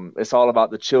 It's all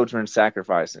about the children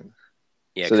sacrificing.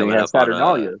 Yeah, so then you have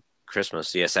Saturnalia.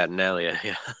 Christmas, yeah, Saturnalia,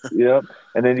 yeah. Yep,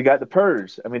 and then you got the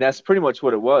Purge. I mean, that's pretty much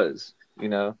what it was, you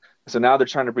know. So now they're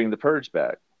trying to bring the Purge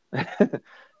back.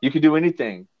 You could do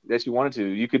anything that you wanted to.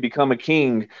 You could become a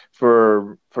king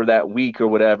for that week or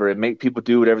whatever, and make people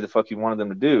do whatever the fuck you wanted them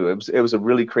to do. It was a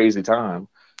really crazy time.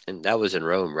 And that was in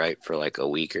Rome, right? For like a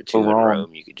week or two in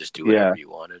Rome, you could just do whatever you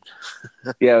wanted.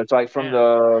 Yeah, it's like from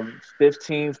the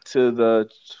 15th to the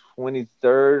 23rd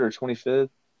or 25th.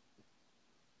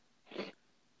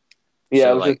 Yeah,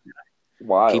 so it was like just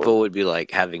wild. People would be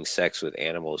like having sex with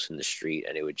animals in the street,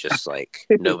 and it would just like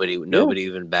nobody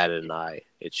even batted an eye.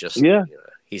 It's just you know,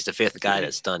 he's the fifth guy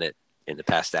that's done it in the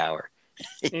past hour.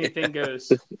 Anything goes.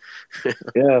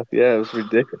 Yeah, it was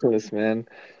ridiculous, man.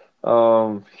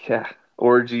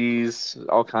 Orgies,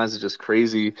 all kinds of just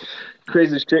crazy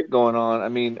shit going on. I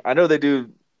mean, I know they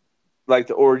do like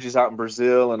the orgies out in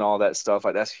Brazil and all that stuff.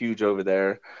 Like that's huge over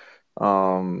there.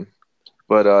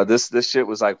 But this shit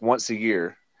was like once a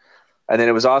year. And then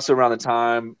it was also around the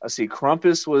time, I see,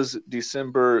 Krampus was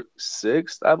December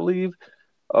 6th, I believe.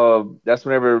 That's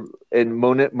whenever in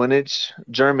Munich,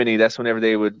 Germany, that's whenever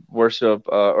they would worship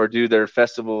or do their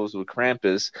festivals with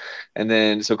Krampus. And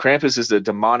then, so Krampus is the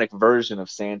demonic version of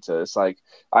Santa. It's like,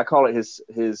 I call it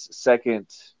his second,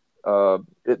 they're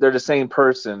the same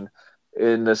person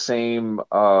in the same,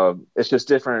 it's just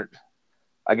different,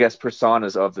 I guess,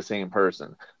 personas of the same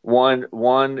person.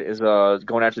 One is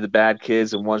going after the bad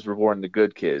kids, and one's rewarding the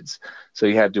good kids. So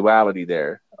you have duality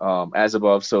there, as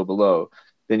above, so below.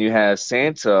 Then you have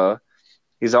Santa.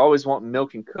 He's always wanting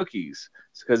milk and cookies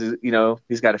because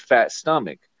he's got a fat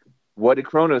stomach. What did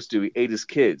Kronos do? He ate his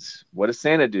kids. What does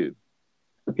Santa do?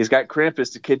 He's got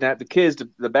Krampus to kidnap the kids,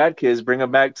 the bad kids, bring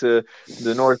them back to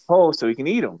the North Pole so he can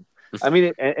eat them. I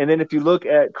mean, and then if you look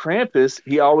at Krampus,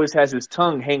 he always has his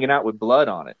tongue hanging out with blood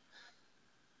on it.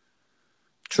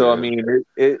 True. So I mean,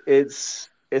 it's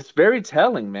very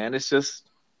telling, man. It's just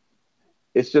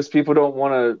people don't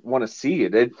want to see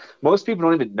it. Most people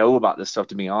don't even know about this stuff,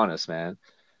 to be honest, man.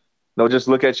 They'll just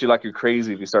look at you like you're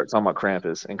crazy if you start talking about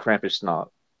Krampus and Krampus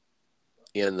snot.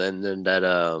 Yeah, and then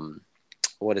that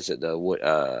what is it,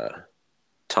 the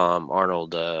Tom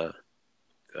Arnold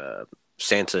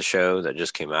Santa show that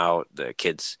just came out? The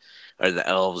kids or the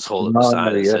elves hold up a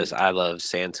sign that says "I love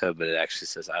Santa," but it actually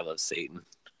says "I love Satan."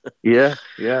 Yeah.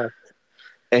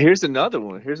 And here's another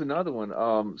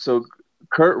one. So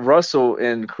Kurt Russell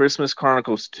in Christmas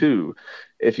Chronicles 2.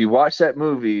 If you watch that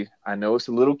movie, I know it's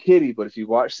a little kiddie, but if you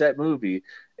watch that movie,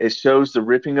 it shows the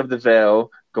ripping of the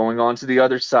veil going on to the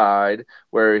other side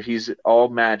where he's all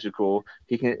magical.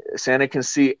 Santa can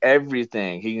see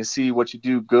everything. He can see what you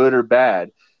do, good or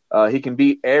bad. He can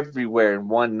be everywhere in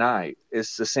one night.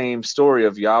 It's the same story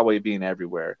of Yahweh being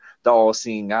everywhere, the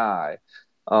all-seeing eye.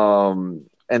 And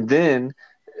then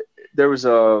there was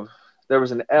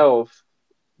an elf.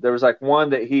 There was like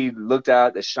one that he looked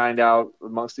at that shined out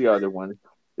amongst the other one.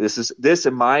 This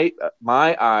in my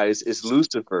eyes is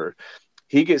Lucifer.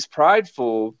 He gets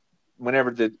prideful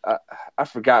whenever I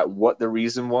forgot what the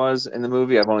reason was in the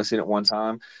movie. I've only seen it one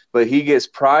time, but he gets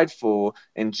prideful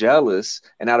and jealous,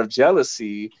 and out of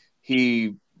jealousy,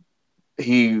 he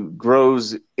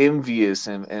grows envious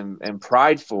and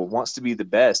prideful, wants to be the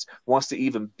best, wants to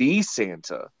even be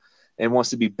Santa, and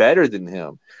wants to be better than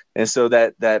him. And so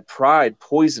that pride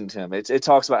poisoned him. It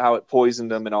talks about how it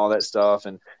poisoned him and all that stuff,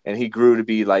 and he grew to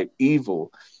be like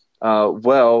evil.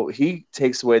 Well, he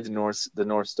takes away the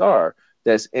North Star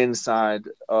that's inside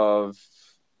of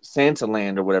Santa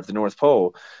Land or whatever, the North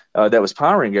Pole, that was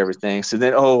powering everything. So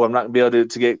then, I'm not gonna be able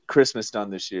to get Christmas done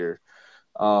this year.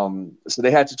 So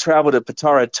they had to travel to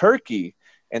Patara, Turkey,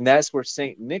 and that's where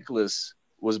Saint Nicholas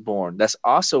was born. That's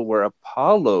also where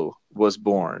Apollo was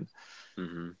born.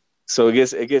 Mm-hmm. So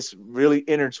it gets really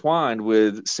intertwined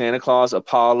with Santa Claus,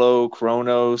 Apollo,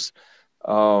 Kronos.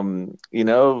 It's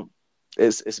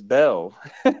Bell.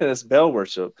 It's Bell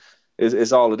worship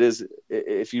is all it is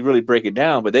if you really break it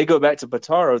down. But they go back to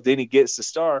Patara, then he gets the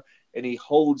star and he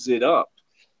holds it up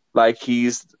like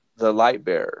he's the light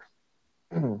bearer.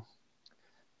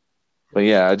 But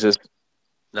yeah,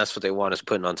 that's what they want us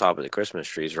putting on top of the Christmas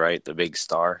trees, right? The big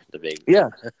star, the big yeah.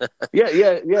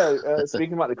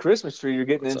 Speaking about the Christmas tree, you're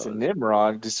getting into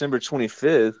Nimrod, December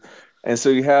 25th, and so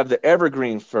you have the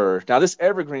evergreen fir. Now, this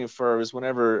evergreen fir is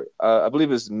whenever I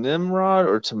believe it's Nimrod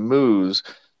or Tammuz,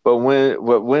 but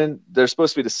when they're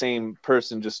supposed to be the same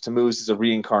person, just Tammuz is a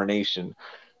reincarnation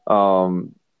of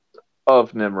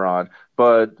Nimrod.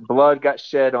 But blood got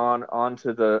shed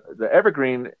onto the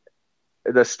evergreen.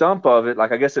 The stump of it,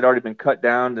 like I guess it had already been cut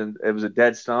down and it was a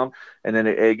dead stump, and then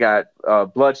it got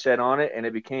bloodshed on it, and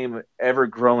it became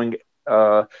ever-growing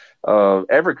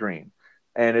evergreen.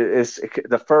 And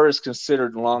the fir is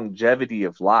considered longevity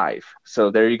of life. So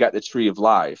there you got the tree of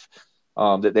life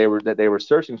that they were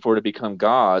searching for to become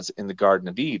gods in the Garden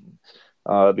of Eden,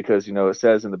 because it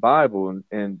says in the Bible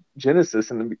in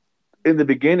Genesis in the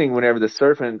beginning, whenever the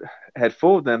serpent had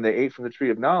fooled them, they ate from the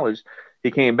tree of knowledge. He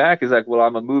came back. He's like, well,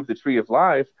 I'm going to move the tree of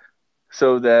life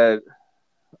so that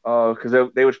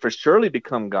because they would for surely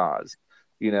become gods,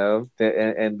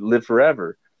 and live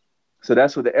forever. So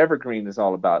that's what the evergreen is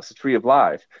all about. It's the tree of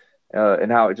life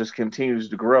and how it just continues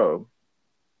to grow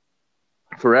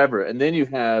forever. And then you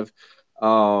have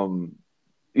the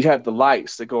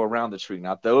lights that go around the tree.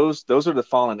 Now, those are the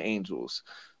fallen angels.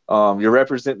 You're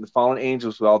representing the fallen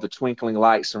angels with all the twinkling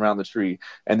lights around the tree.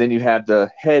 And then you have the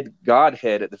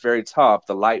Godhead at the very top,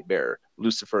 the light bearer,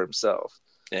 Lucifer himself.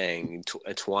 Dang,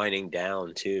 twining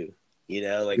down too.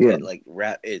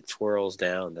 It twirls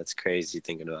down. That's crazy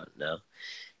thinking about it now.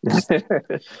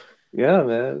 Yeah,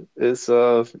 man. It's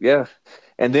yeah.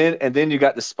 And then you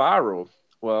got the spiral.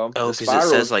 Well, Oh, the because it spiral,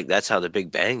 says like that's how the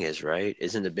Big Bang is, right?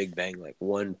 Isn't the Big Bang like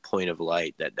one point of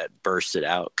light that bursted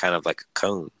out, kind of like a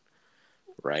cone,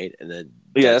 right? And then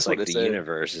yeah, that's that's what like they the say.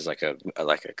 universe is like a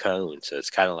cone, so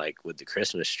it's kind of like with the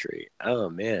Christmas tree. Oh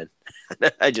man,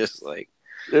 I just like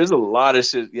There's a lot of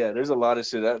shit. Yeah, there's a lot of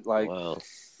shit that like wow.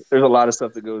 there's a lot of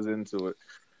stuff that goes into it.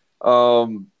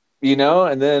 Um,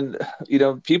 and then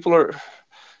people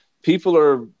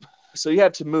are so you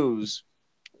have Tammuz,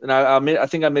 and I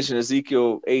think I mentioned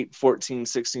Ezekiel 8:14,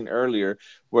 16 earlier,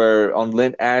 where on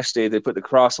Lent Ash Day they put the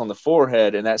cross on the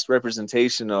forehead, and that's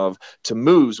representation of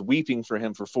Tammuz weeping for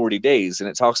him for 40 days. And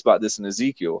it talks about this in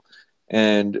Ezekiel.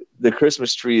 And the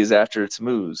Christmas tree is after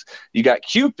Tammuz. You got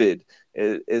Cupid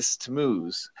is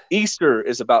Tammuz. Easter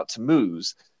is about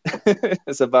Tammuz.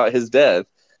 It's about his death.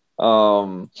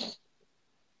 Um,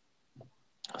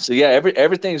 so yeah,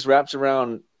 everything's wrapped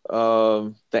around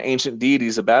the ancient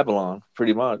deities of Babylon,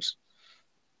 pretty much.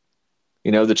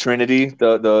 The Trinity,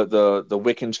 the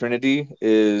Wiccan Trinity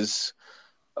is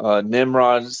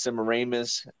Nimrod,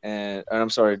 Semiramis, and I'm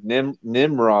sorry,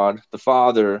 Nimrod, the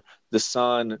father, the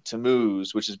son,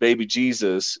 Tammuz, which is baby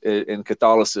Jesus in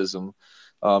Catholicism.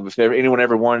 If anyone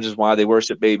ever wonders why they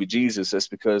worship baby Jesus, that's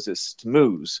because it's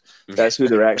Tammuz. That's who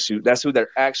they're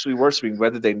actually worshiping,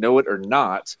 whether they know it or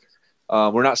not.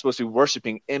 We're not supposed to be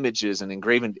worshiping images and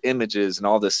engraven images and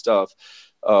all this stuff,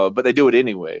 but they do it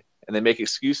anyway, and they make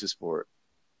excuses for it.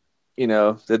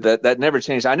 That never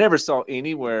changed. I never saw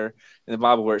anywhere in the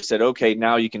Bible where it said, "Okay,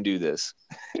 now you can do this."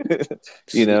 you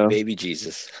Sweet know, baby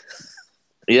Jesus.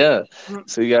 yeah.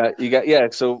 So you got yeah.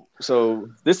 So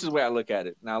this is the way I look at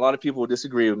it. Now, a lot of people will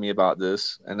disagree with me about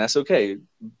this, and that's okay.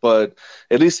 But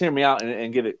at least hear me out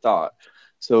and give it thought.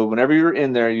 So whenever you're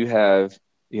in there, you have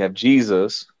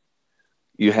Jesus.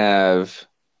 You have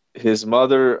his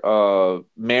mother,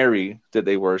 Mary, that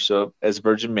they worship as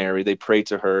Virgin Mary. They pray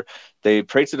to her. They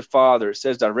pray to the Father. It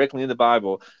says directly in the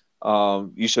Bible,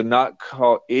 you should not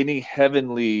call any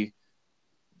heavenly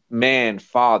man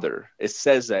father. It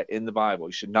says that in the Bible.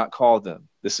 You should not call them.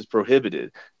 This is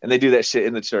prohibited. And they do that shit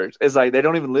in the church. It's like they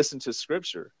don't even listen to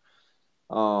scripture.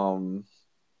 Um,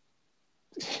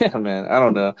 yeah, man. I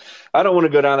don't know. I don't want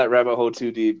to go down that rabbit hole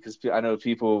too deep because I know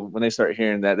people when they start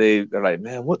hearing that they're like,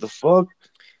 man, what the fuck?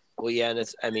 Well, yeah,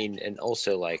 and and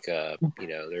also like,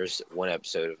 there's one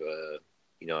episode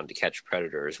of on To Catch a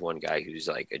Predator is one guy who's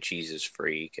like a Jesus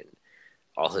freak, and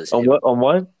all his On what? On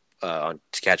what? On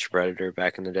To Catch a Predator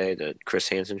back in the day, the Chris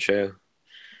Hansen show,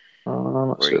 I'm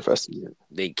not where sure if I see it.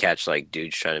 they catch like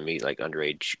dudes trying to meet like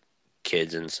underage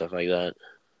kids and stuff like that,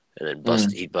 and then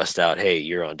he'd bust out, "Hey,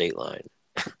 you're on Dateline."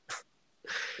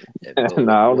 No, I don't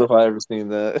know if I ever seen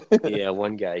that. Yeah,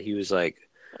 one guy he was like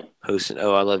hosting,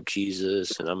 "Oh, I love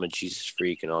Jesus and I'm a Jesus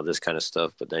freak and all this kind of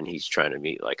stuff," but then he's trying to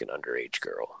meet like an underage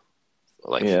girl,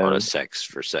 like on a sex.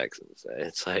 And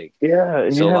it's like, yeah,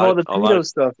 and so you have all the a lot pedo of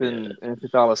stuff yeah, in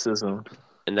Catholicism.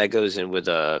 and that goes in with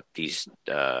these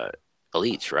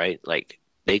elites, right? Like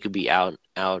they could be out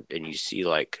and you see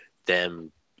like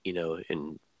them,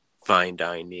 in fine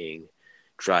dining,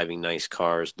 driving nice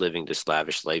cars, living this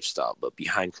lavish lifestyle, but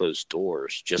behind closed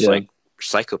doors, just Yeah. like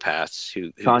psychopaths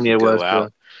who Kanye go West,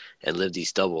 out and live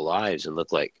these double lives and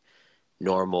look like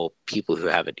normal people who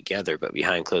have it together, but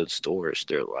behind closed doors,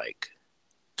 they're like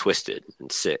twisted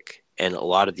and sick. And a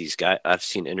lot of these guys, I've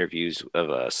seen interviews of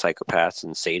psychopaths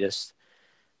and sadists.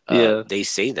 yeah. They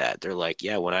say that they're like,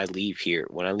 yeah, when I leave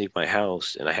my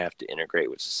house and I have to integrate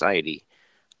with society,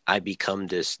 I become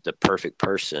the perfect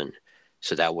person.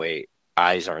 So that way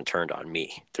eyes aren't turned on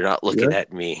me. They're not looking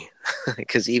at me.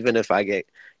 Because even if I get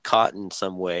caught in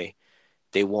some way,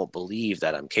 they won't believe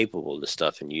that I'm capable of this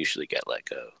stuff and usually get let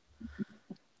go.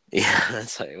 Yeah,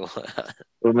 that's like, what?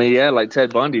 I mean, yeah, like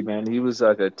Ted Bundy, man. He was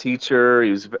like a teacher.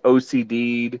 He was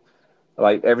OCD'd,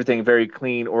 like everything very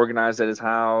clean, organized at his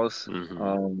house.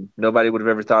 Nobody would have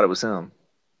ever thought it was him.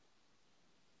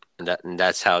 And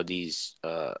that's how these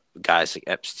guys like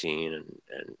Epstein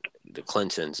and the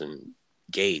Clintons and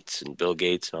Gates and Bill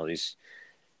Gates and all these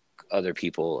other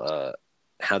people,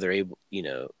 how they're able,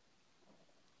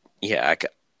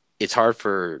 it's hard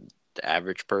for the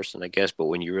average person, I guess, but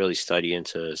when you really study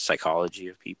into psychology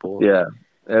of people, yeah,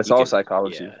 it's all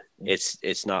psychology. Yeah,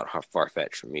 it's not far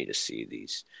fetched for me to see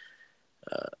these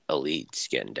elites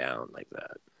getting down like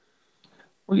that.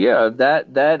 Well, yeah,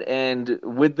 that and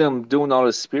with them doing all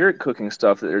this spirit cooking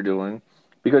stuff that they're doing,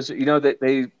 because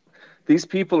that these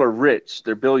people are rich,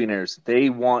 they're billionaires. They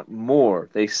want more.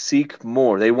 They seek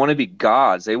more. They want to be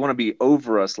gods. They want to be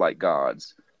over us like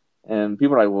gods. And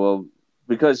people are like, well,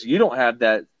 because you don't have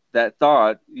that that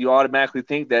thought, you automatically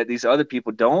think that these other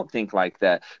people don't think like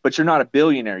that. But you're not a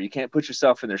billionaire. You can't put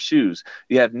yourself in their shoes.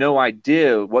 You have no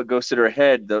idea what goes to their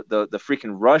head, the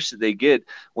freaking rush that they get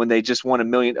when they just won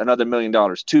another $1 million,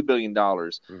 $2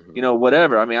 billion,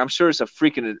 whatever. I mean, I'm sure it's a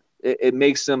freaking, it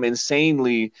makes them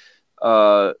insanely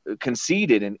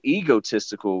conceited and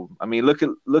egotistical. I mean, look at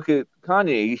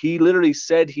Kanye. He literally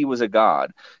said he was a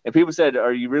god, and people said,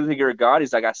 "Are you really think you're a god?"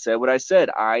 He's like, "I said what I said.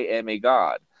 I am a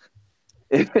god."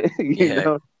 He's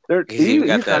not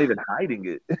even hiding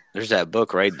it. There's that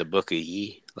book, right? The Book of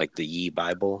Ye, like the Ye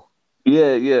Bible.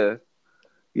 Yeah.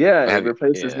 It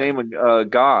replaced his name with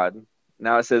God.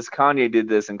 Now it says Kanye did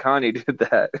this and Kanye did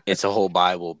that. It's a whole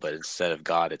Bible, but instead of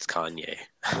God, it's Kanye.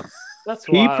 That's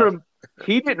wild.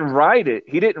 He didn't write it,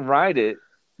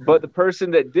 but the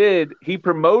person that did, he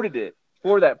promoted it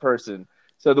for that person.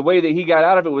 So the way that he got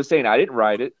out of it was saying, "I didn't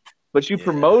write it, but you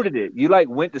promoted it. You like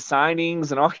went to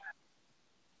signings and all."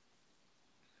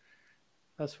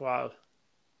 That's wild.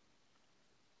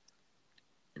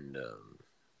 And I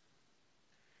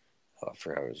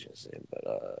forgot what I was gonna say, but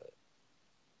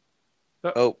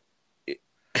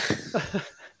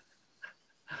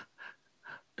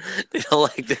they don't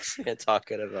like this man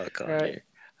talking about Kanye. Right.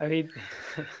 I mean,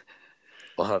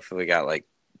 well, hopefully we got like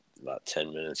about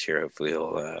 10 minutes here. Hopefully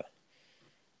he'll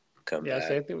come back.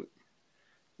 So I think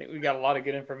we got a lot of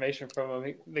good information from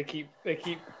him. They keep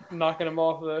knocking him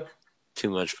off though. Too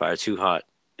much fire, too hot.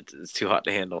 It's too hot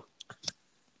to handle.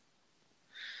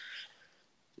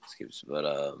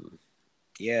 But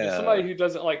yeah. Somebody who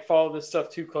doesn't like follow this stuff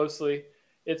too closely,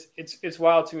 it's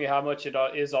wild to me how much it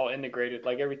is all integrated.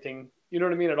 Like everything, you know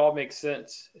what I mean? It all makes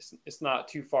sense. It's not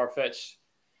too far fetched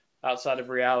outside of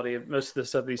reality. Most of the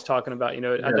stuff he's talking about, I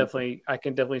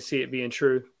can definitely see it being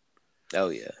true. Oh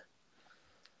yeah.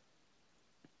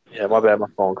 Yeah, my bad. My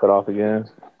phone cut off again.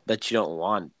 But you don't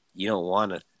want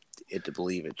it to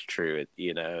believe it's true.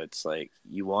 It's like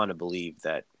you want to believe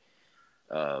that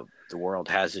the world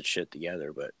has its shit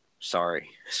together, but sorry,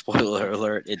 spoiler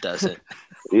alert, it doesn't.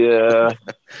 Yeah,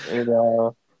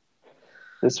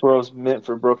 this world's meant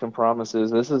for broken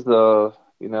promises. This is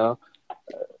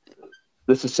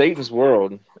this is Satan's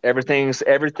world. Everything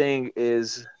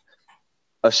is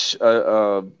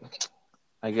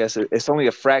I guess it's only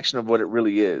a fraction of what it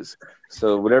really is.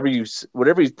 So whatever you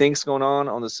think's going on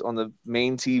the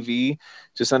main TV,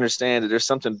 just understand that there's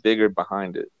something bigger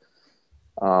behind it.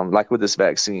 Like with this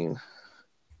vaccine.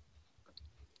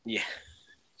 Yeah.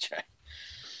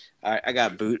 I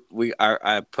got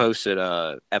I posted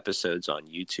episodes on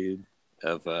YouTube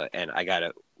of and I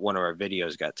got one of our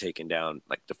videos got taken down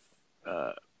like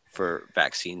for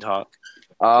vaccine talk.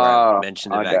 I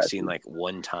mentioned the vaccine like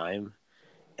one time,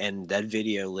 and that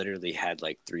video literally had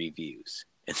like 3 views.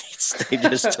 And they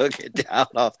just took it down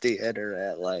off the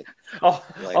internet. Like all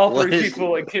 3 people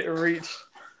like getting reached.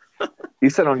 You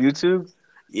said on YouTube?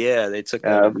 Yeah, they took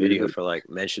that video for like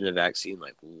mention the vaccine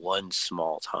like one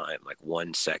small time, like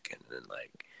 1 second, and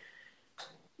like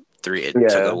 3. It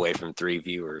took away from 3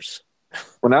 viewers.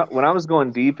 When I was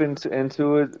going deep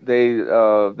into it,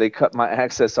 they cut my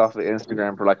access off of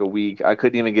Instagram for like a week. I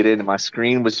couldn't even get in, and my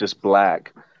screen was just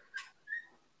black.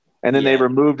 And then they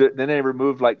removed it. Then they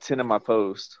removed like 10 of my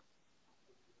posts.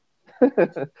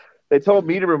 They told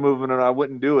me to remove them, and I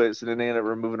wouldn't do it. So then they ended up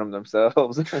removing them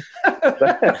themselves.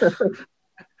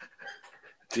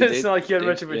 It's not like you had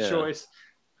much of a choice.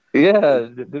 Yeah,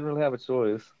 didn't really have a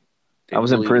choice. I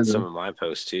was in prison. Some of my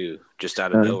posts too, just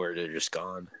out of nowhere, they're just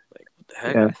gone. Like what the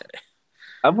heck? Yeah.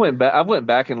 I went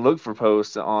back and looked for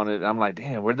posts on it. I'm like,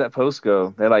 damn, where'd that post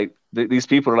go? They're like, these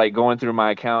people are like going through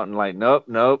my account and like, nope.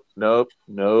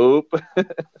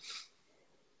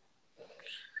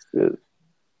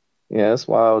 Yeah, it's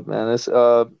wild, man. It's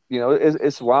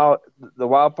it's wild. The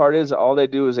wild part is all they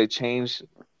do is they change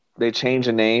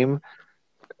a name.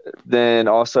 Then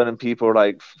all of a sudden people are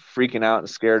like freaking out and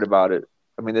scared about it.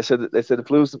 I mean, they said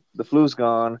the flu's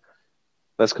gone.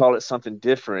 Let's call it something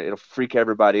different. It'll freak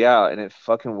everybody out, and it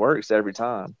fucking works every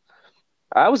time.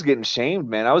 I was getting shamed,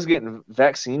 man. I was getting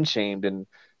vaccine shamed, and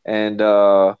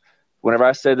whenever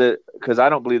I said that, because I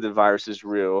don't believe the virus is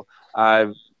real,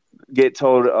 I get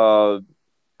told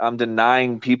I'm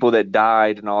denying people that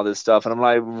died and all this stuff, and I'm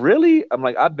like, really? I'm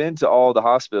like, I've been to all the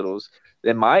hospitals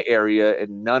in my area,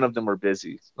 and none of them were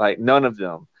busy. Like none of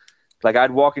them. Like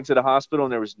I'd walk into the hospital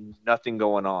and there was nothing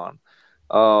going on.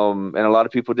 And a lot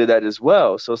of people did that as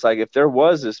well. So it's like, if there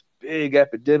was this big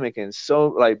epidemic and so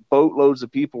like boatloads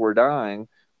of people were dying,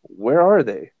 where are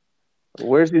they?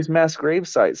 Where's these mass grave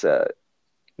sites at?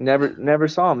 Never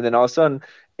saw them. And then all of a sudden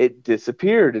it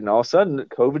disappeared. And all of a sudden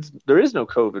there is no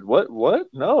COVID.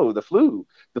 What? No, the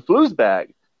flu's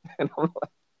back. And I'm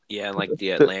like, Yeah, and like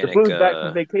The flu's back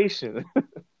from vacation.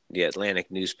 the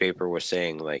Atlantic newspaper was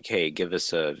saying like, "Hey, give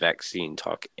us a vaccine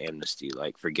talk amnesty.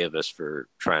 Like, forgive us for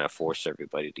trying to force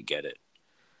everybody to get it."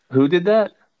 Who did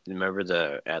that? Remember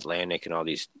the Atlantic and all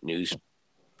these news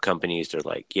companies? They're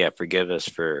like, "Yeah, forgive us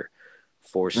for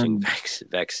forcing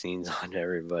vaccines on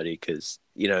everybody," because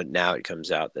now it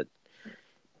comes out that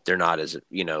they're not as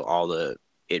all the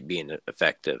it being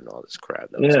effective and all this crap.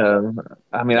 Yeah,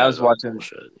 I mean, I was all watching.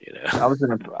 bullshit. I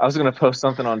was gonna post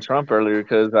something on Trump earlier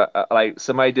because like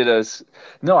somebody did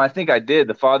no, I think I did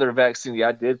the father vaccine. Yeah,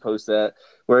 I did post that.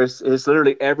 Where it's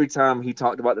literally every time he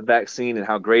talked about the vaccine and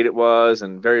how great it was,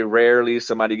 and very rarely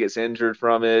somebody gets injured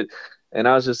from it. And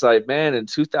I was just like, man, in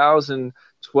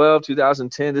 2012,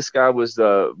 2010, this guy was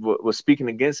speaking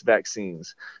against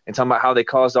vaccines and talking about how they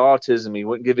caused autism. He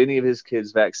wouldn't give any of his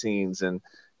kids vaccines, and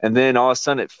then all of a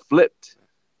sudden it flipped.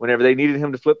 Whenever they needed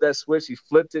him to flip that switch, he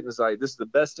flipped it and was like, "This is the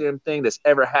best damn thing that's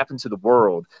ever happened to the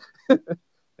world,"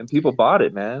 and people bought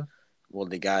it, man. Well,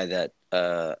 the guy that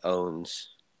owns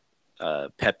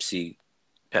Pepsi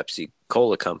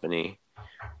Cola Company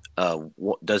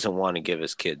doesn't want to give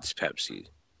his kids Pepsi.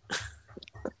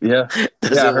 Yeah,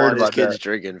 doesn't I heard want his about kids that.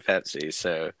 drinking Pepsi.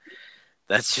 So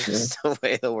that's just the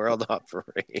way the world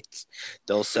operates.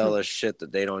 They'll sell us shit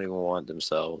that they don't even want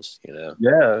themselves. Yeah,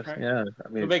 Right. yeah. I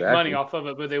mean, They'll make money off of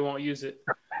it, but they won't use it.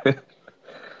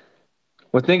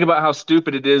 Well, think about how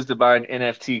stupid it is to buy an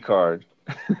NFT card.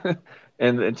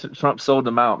 and Trump sold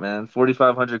them out, man.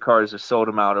 4,500 cards just sold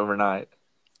them out overnight.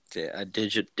 A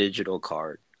digital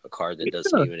card, a card that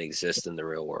doesn't even exist in the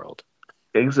real world.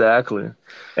 Exactly.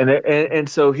 And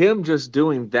so him just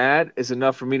doing that is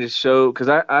enough for me to show, because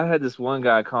I had this one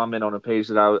guy comment on a page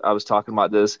that I was talking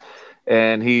about this,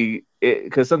 and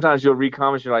because sometimes you'll read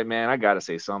comments, you're like, man, I got to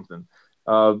say something.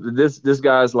 This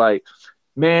guy's like,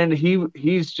 man,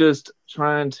 he's just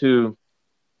trying to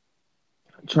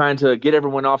get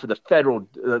everyone off of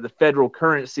the federal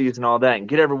currencies and all that, and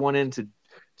get everyone into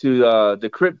the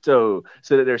crypto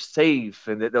so that they're safe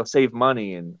and that they'll save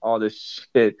money and all this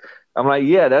shit. I'm like,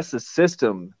 yeah, that's the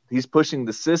system. He's pushing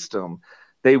the system.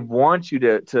 They want you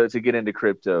to get into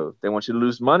crypto. They want you to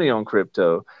lose money on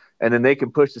crypto, and then they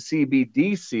can push the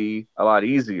CBDC a lot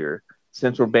easier,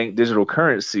 central bank digital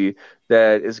currency,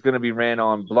 that is going to be ran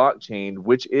on blockchain,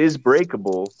 which is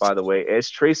breakable, by the way. It's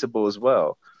traceable as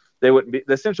well.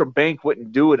 The central bank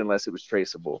wouldn't do it unless it was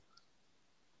traceable.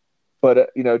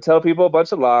 But tell people a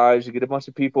bunch of lies. You get a bunch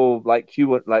of people like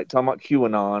talking about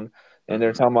QAnon, and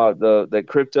they're talking about that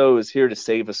crypto is here to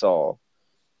save us all.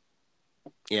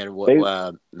 Yeah, and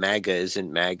what MAGA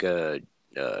isn't MAGA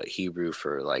Hebrew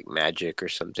for like magic or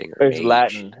something? Or it's mage.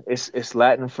 Latin. It's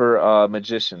Latin for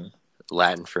magician.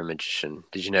 Latin for magician.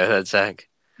 Did you know that, Zach?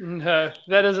 No,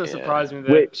 that doesn't surprise me.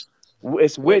 Though.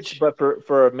 It's witch, but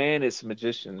for a man, it's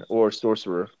magician or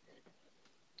sorcerer.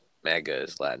 MAGA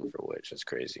is Latin for witch. That's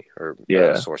crazy. Or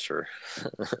sorcerer.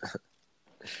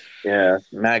 Yeah,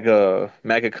 MAGA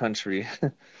country.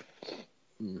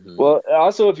 Mm-hmm. Well,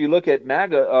 also, if you look at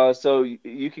MAGA, so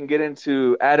you can get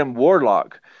into Adam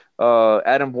Warlock.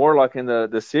 Adam Warlock in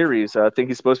the series, I think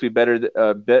he's supposed to be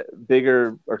better,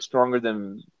 bigger or stronger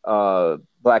than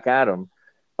Black Adam.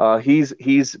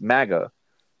 He's MAGA.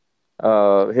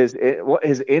 His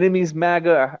enemies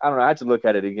MAGA. I don't know. I have to look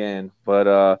at it again,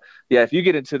 but yeah, if you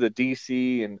get into the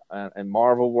DC and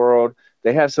Marvel world,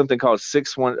 they have something called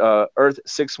Earth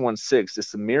 616.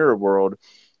 It's the mirror world.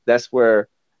 That's where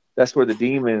the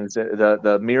demons,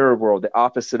 the mirror world, the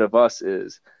opposite of us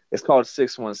is. It's called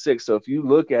 616. So if you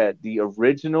look at the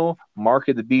original Mark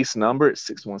of the Beast number, it's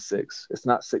 616. It's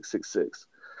not 666.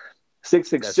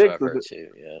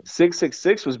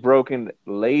 666 was broken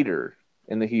later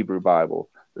in the Hebrew Bible.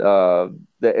 That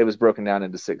it was broken down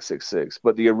into 666,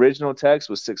 but the original text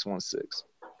was 616.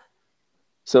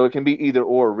 So it can be either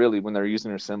or, really, when they're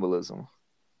using their symbolism.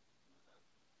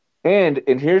 And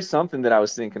here's something that I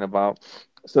was thinking about.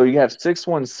 So you have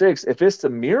 616. If it's the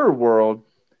mirror world,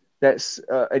 that's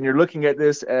and you're looking at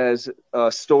this as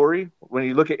a story. When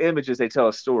you look at images, they tell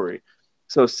a story.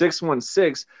 So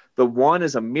 616, the one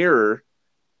is a mirror.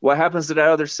 What happens to that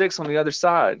other 6 on the other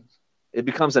side? It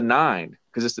becomes a 9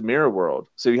 because it's the mirror world.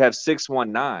 So you have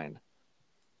 619,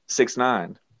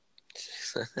 69.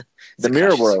 The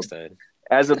mirror world. 6'9".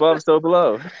 As above, so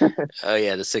below. Oh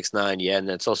yeah, the 6'9". Yeah, and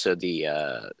that's also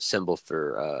the symbol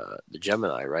for the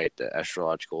Gemini, right? The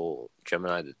astrological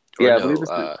Gemini.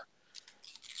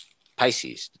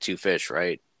 Pisces, the 2 fish,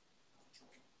 right?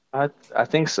 I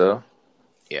think so.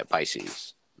 Yeah,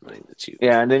 Pisces. The 2.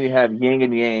 Yeah, and then you have yin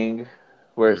and yang,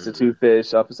 where it's the 2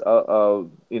 fish up,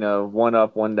 one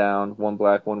up, one down, one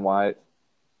black, one white.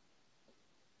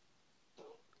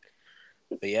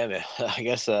 But yeah, man, I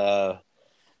guess probably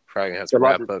gonna have It's a to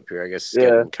lot. wrap up here. I guess it's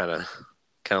Yeah, getting kind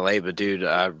of late, but dude,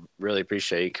 I really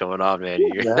appreciate you coming on, man.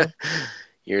 yeah, man.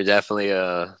 You're definitely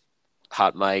a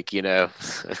hot mic, cutting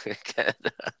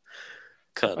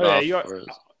Oh yeah, off you are. for us.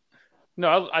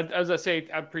 No, as I say,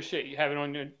 I appreciate you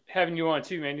having you on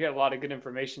too, man. You had a lot of good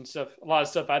information stuff, a lot of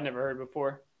stuff I'd never heard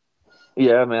before.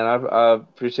 Yeah, man. I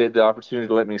appreciate the opportunity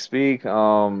to let me speak.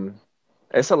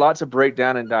 It's a lot to break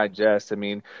down and digest. I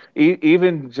mean,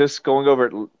 even just going over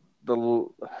the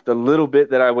the little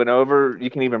bit that I went over, you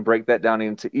can even break that down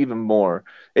into even more.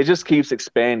 It just keeps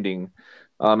expanding.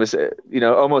 It's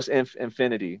almost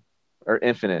infinity or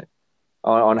infinite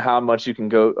on how much you can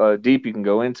go deep you can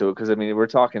go into it. Because I mean, we're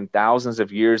talking thousands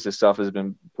of years. This stuff has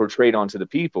been portrayed onto the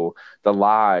people, the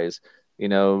lies.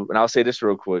 And I'll say this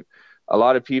real quick: a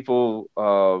lot of people.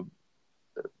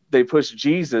 They push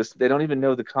Jesus, they don't even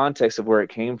know the context of where it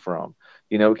came from.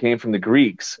 It came from the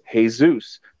Greeks,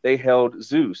 Jesus. They held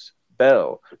Zeus,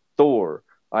 Bel, Thor,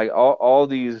 like all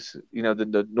these,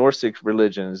 the Nordic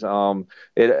religions. All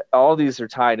these are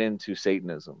tied into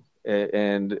Satanism.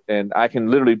 And I can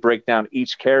literally break down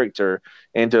each character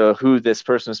into who this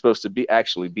person is supposed to be.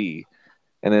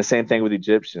 And then the same thing with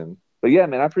Egyptian. But yeah,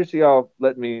 man, I appreciate y'all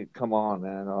letting me come on,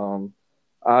 man.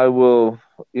 I will,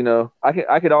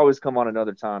 I could always come on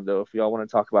another time though if y'all want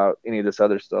to talk about any of this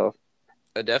other stuff.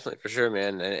 Definitely for sure,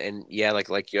 man. And yeah,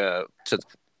 to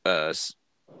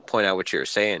point out what you're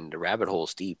saying, the rabbit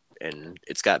hole's deep, and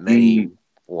it's got many The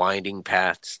winding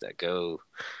paths that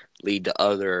lead to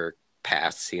other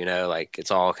paths. Like it's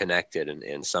all connected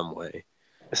in some way.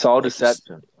 It's all Like this,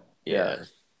 deception. Yeah. yeah,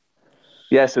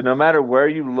 Yeah, so no matter where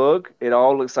you look, it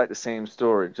all looks like the same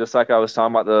story. Just like I was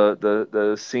talking about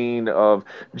the scene of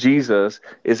Jesus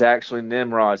is actually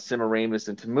Nimrod, Semiramis,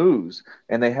 and Tammuz.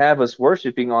 And they have us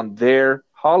worshiping on their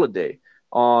holiday,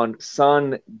 on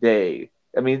Sunday.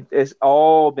 I mean, it's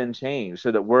all been changed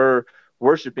so that we're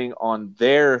worshiping on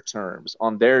their terms,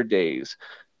 on their days.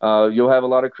 You'll have a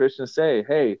lot of Christians say,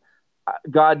 hey,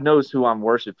 God knows who I'm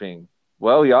worshiping.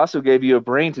 Well, he also gave you a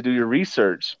brain to do your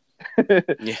research.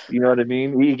 yeah, You know what I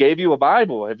mean? He gave you a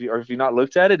Bible. Have you not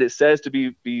looked at it? It says to be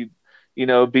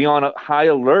on a high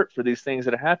alert for these things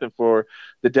that happen. For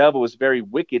the devil is very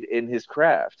wicked in his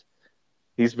craft.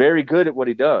 He's very good at what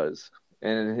he does.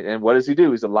 And what does he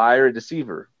do? He's a liar, a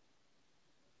deceiver.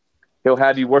 He'll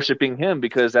have you worshiping him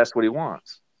because that's what he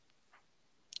wants.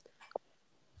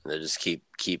 they just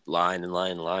keep lying and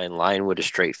lying with a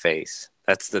straight face.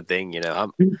 That's the thing,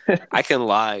 I can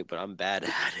lie, but I'm bad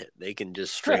at it. They can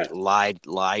just straight lie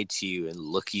to you and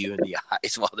look you in the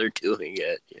eyes while they're doing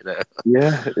it.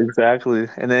 Yeah, exactly.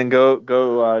 And then go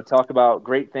talk about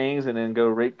great things, and then go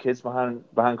rape kids behind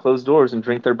closed doors and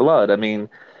drink their blood. I mean,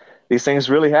 these things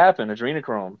really happen.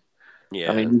 Adrenochrome. I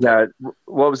Yeah, mean, you got,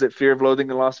 what was it? Fear of Loathing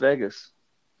in Las Vegas.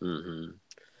 mm-hmm.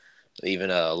 Even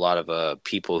a lot of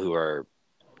people who are,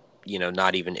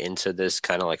 not even into this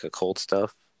kind of like occult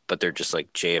stuff, but they're just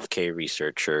like JFK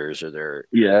researchers or they're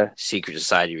Yeah, secret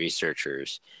society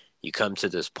researchers. You come to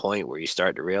this point where you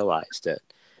start to realize that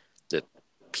the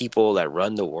people that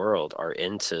run the world are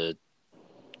into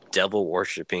devil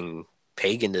worshiping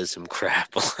paganism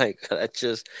crap. Like that's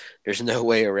just, there's no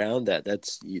way around that.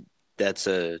 That's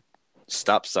a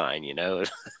stop sign.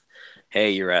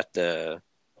 Hey, you're at the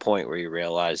point where you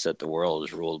realize that the world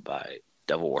is ruled by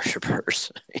devil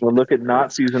worshippers. well, look at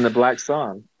Nazis and the Black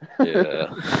Sun. Yeah.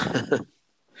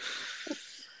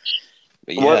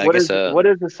 But yeah, What I what guess is what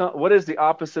is the sun? What is the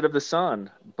opposite of the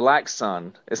sun? Black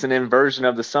sun. It's an inversion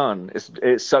of the sun.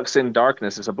 It sucks in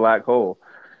darkness. It's a black hole.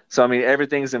 So I mean,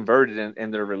 everything's inverted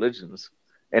in their religions,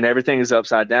 and everything is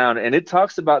upside down. And it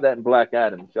talks about that in Black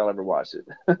Adam. If y'all ever watch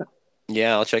it,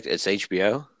 yeah, I'll check. It's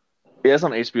HBO. yeah, it's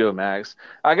on HBO Max.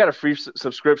 I got a free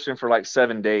subscription for like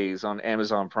 7 days on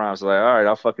Amazon Prime. So like, all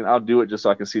right, I'll do it just so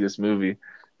I can see this movie.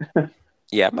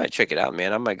 Yeah, I might check it out,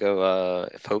 man. I might go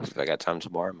if I got time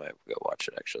tomorrow, I might go watch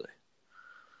it actually.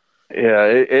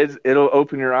 Yeah, it'll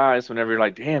open your eyes whenever you're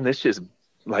like, damn, this shit's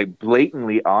like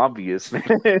blatantly obvious, man.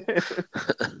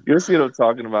 You'll see what I'm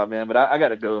talking about, man. But I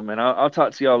gotta go, man. I'll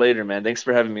talk to y'all later, man. Thanks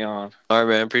for having me on. All right,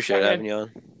 man. All Appreciate right, having man. you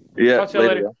on. Yeah, Talk to you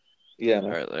later. Yeah,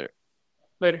 man. All right, later.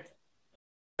 Later.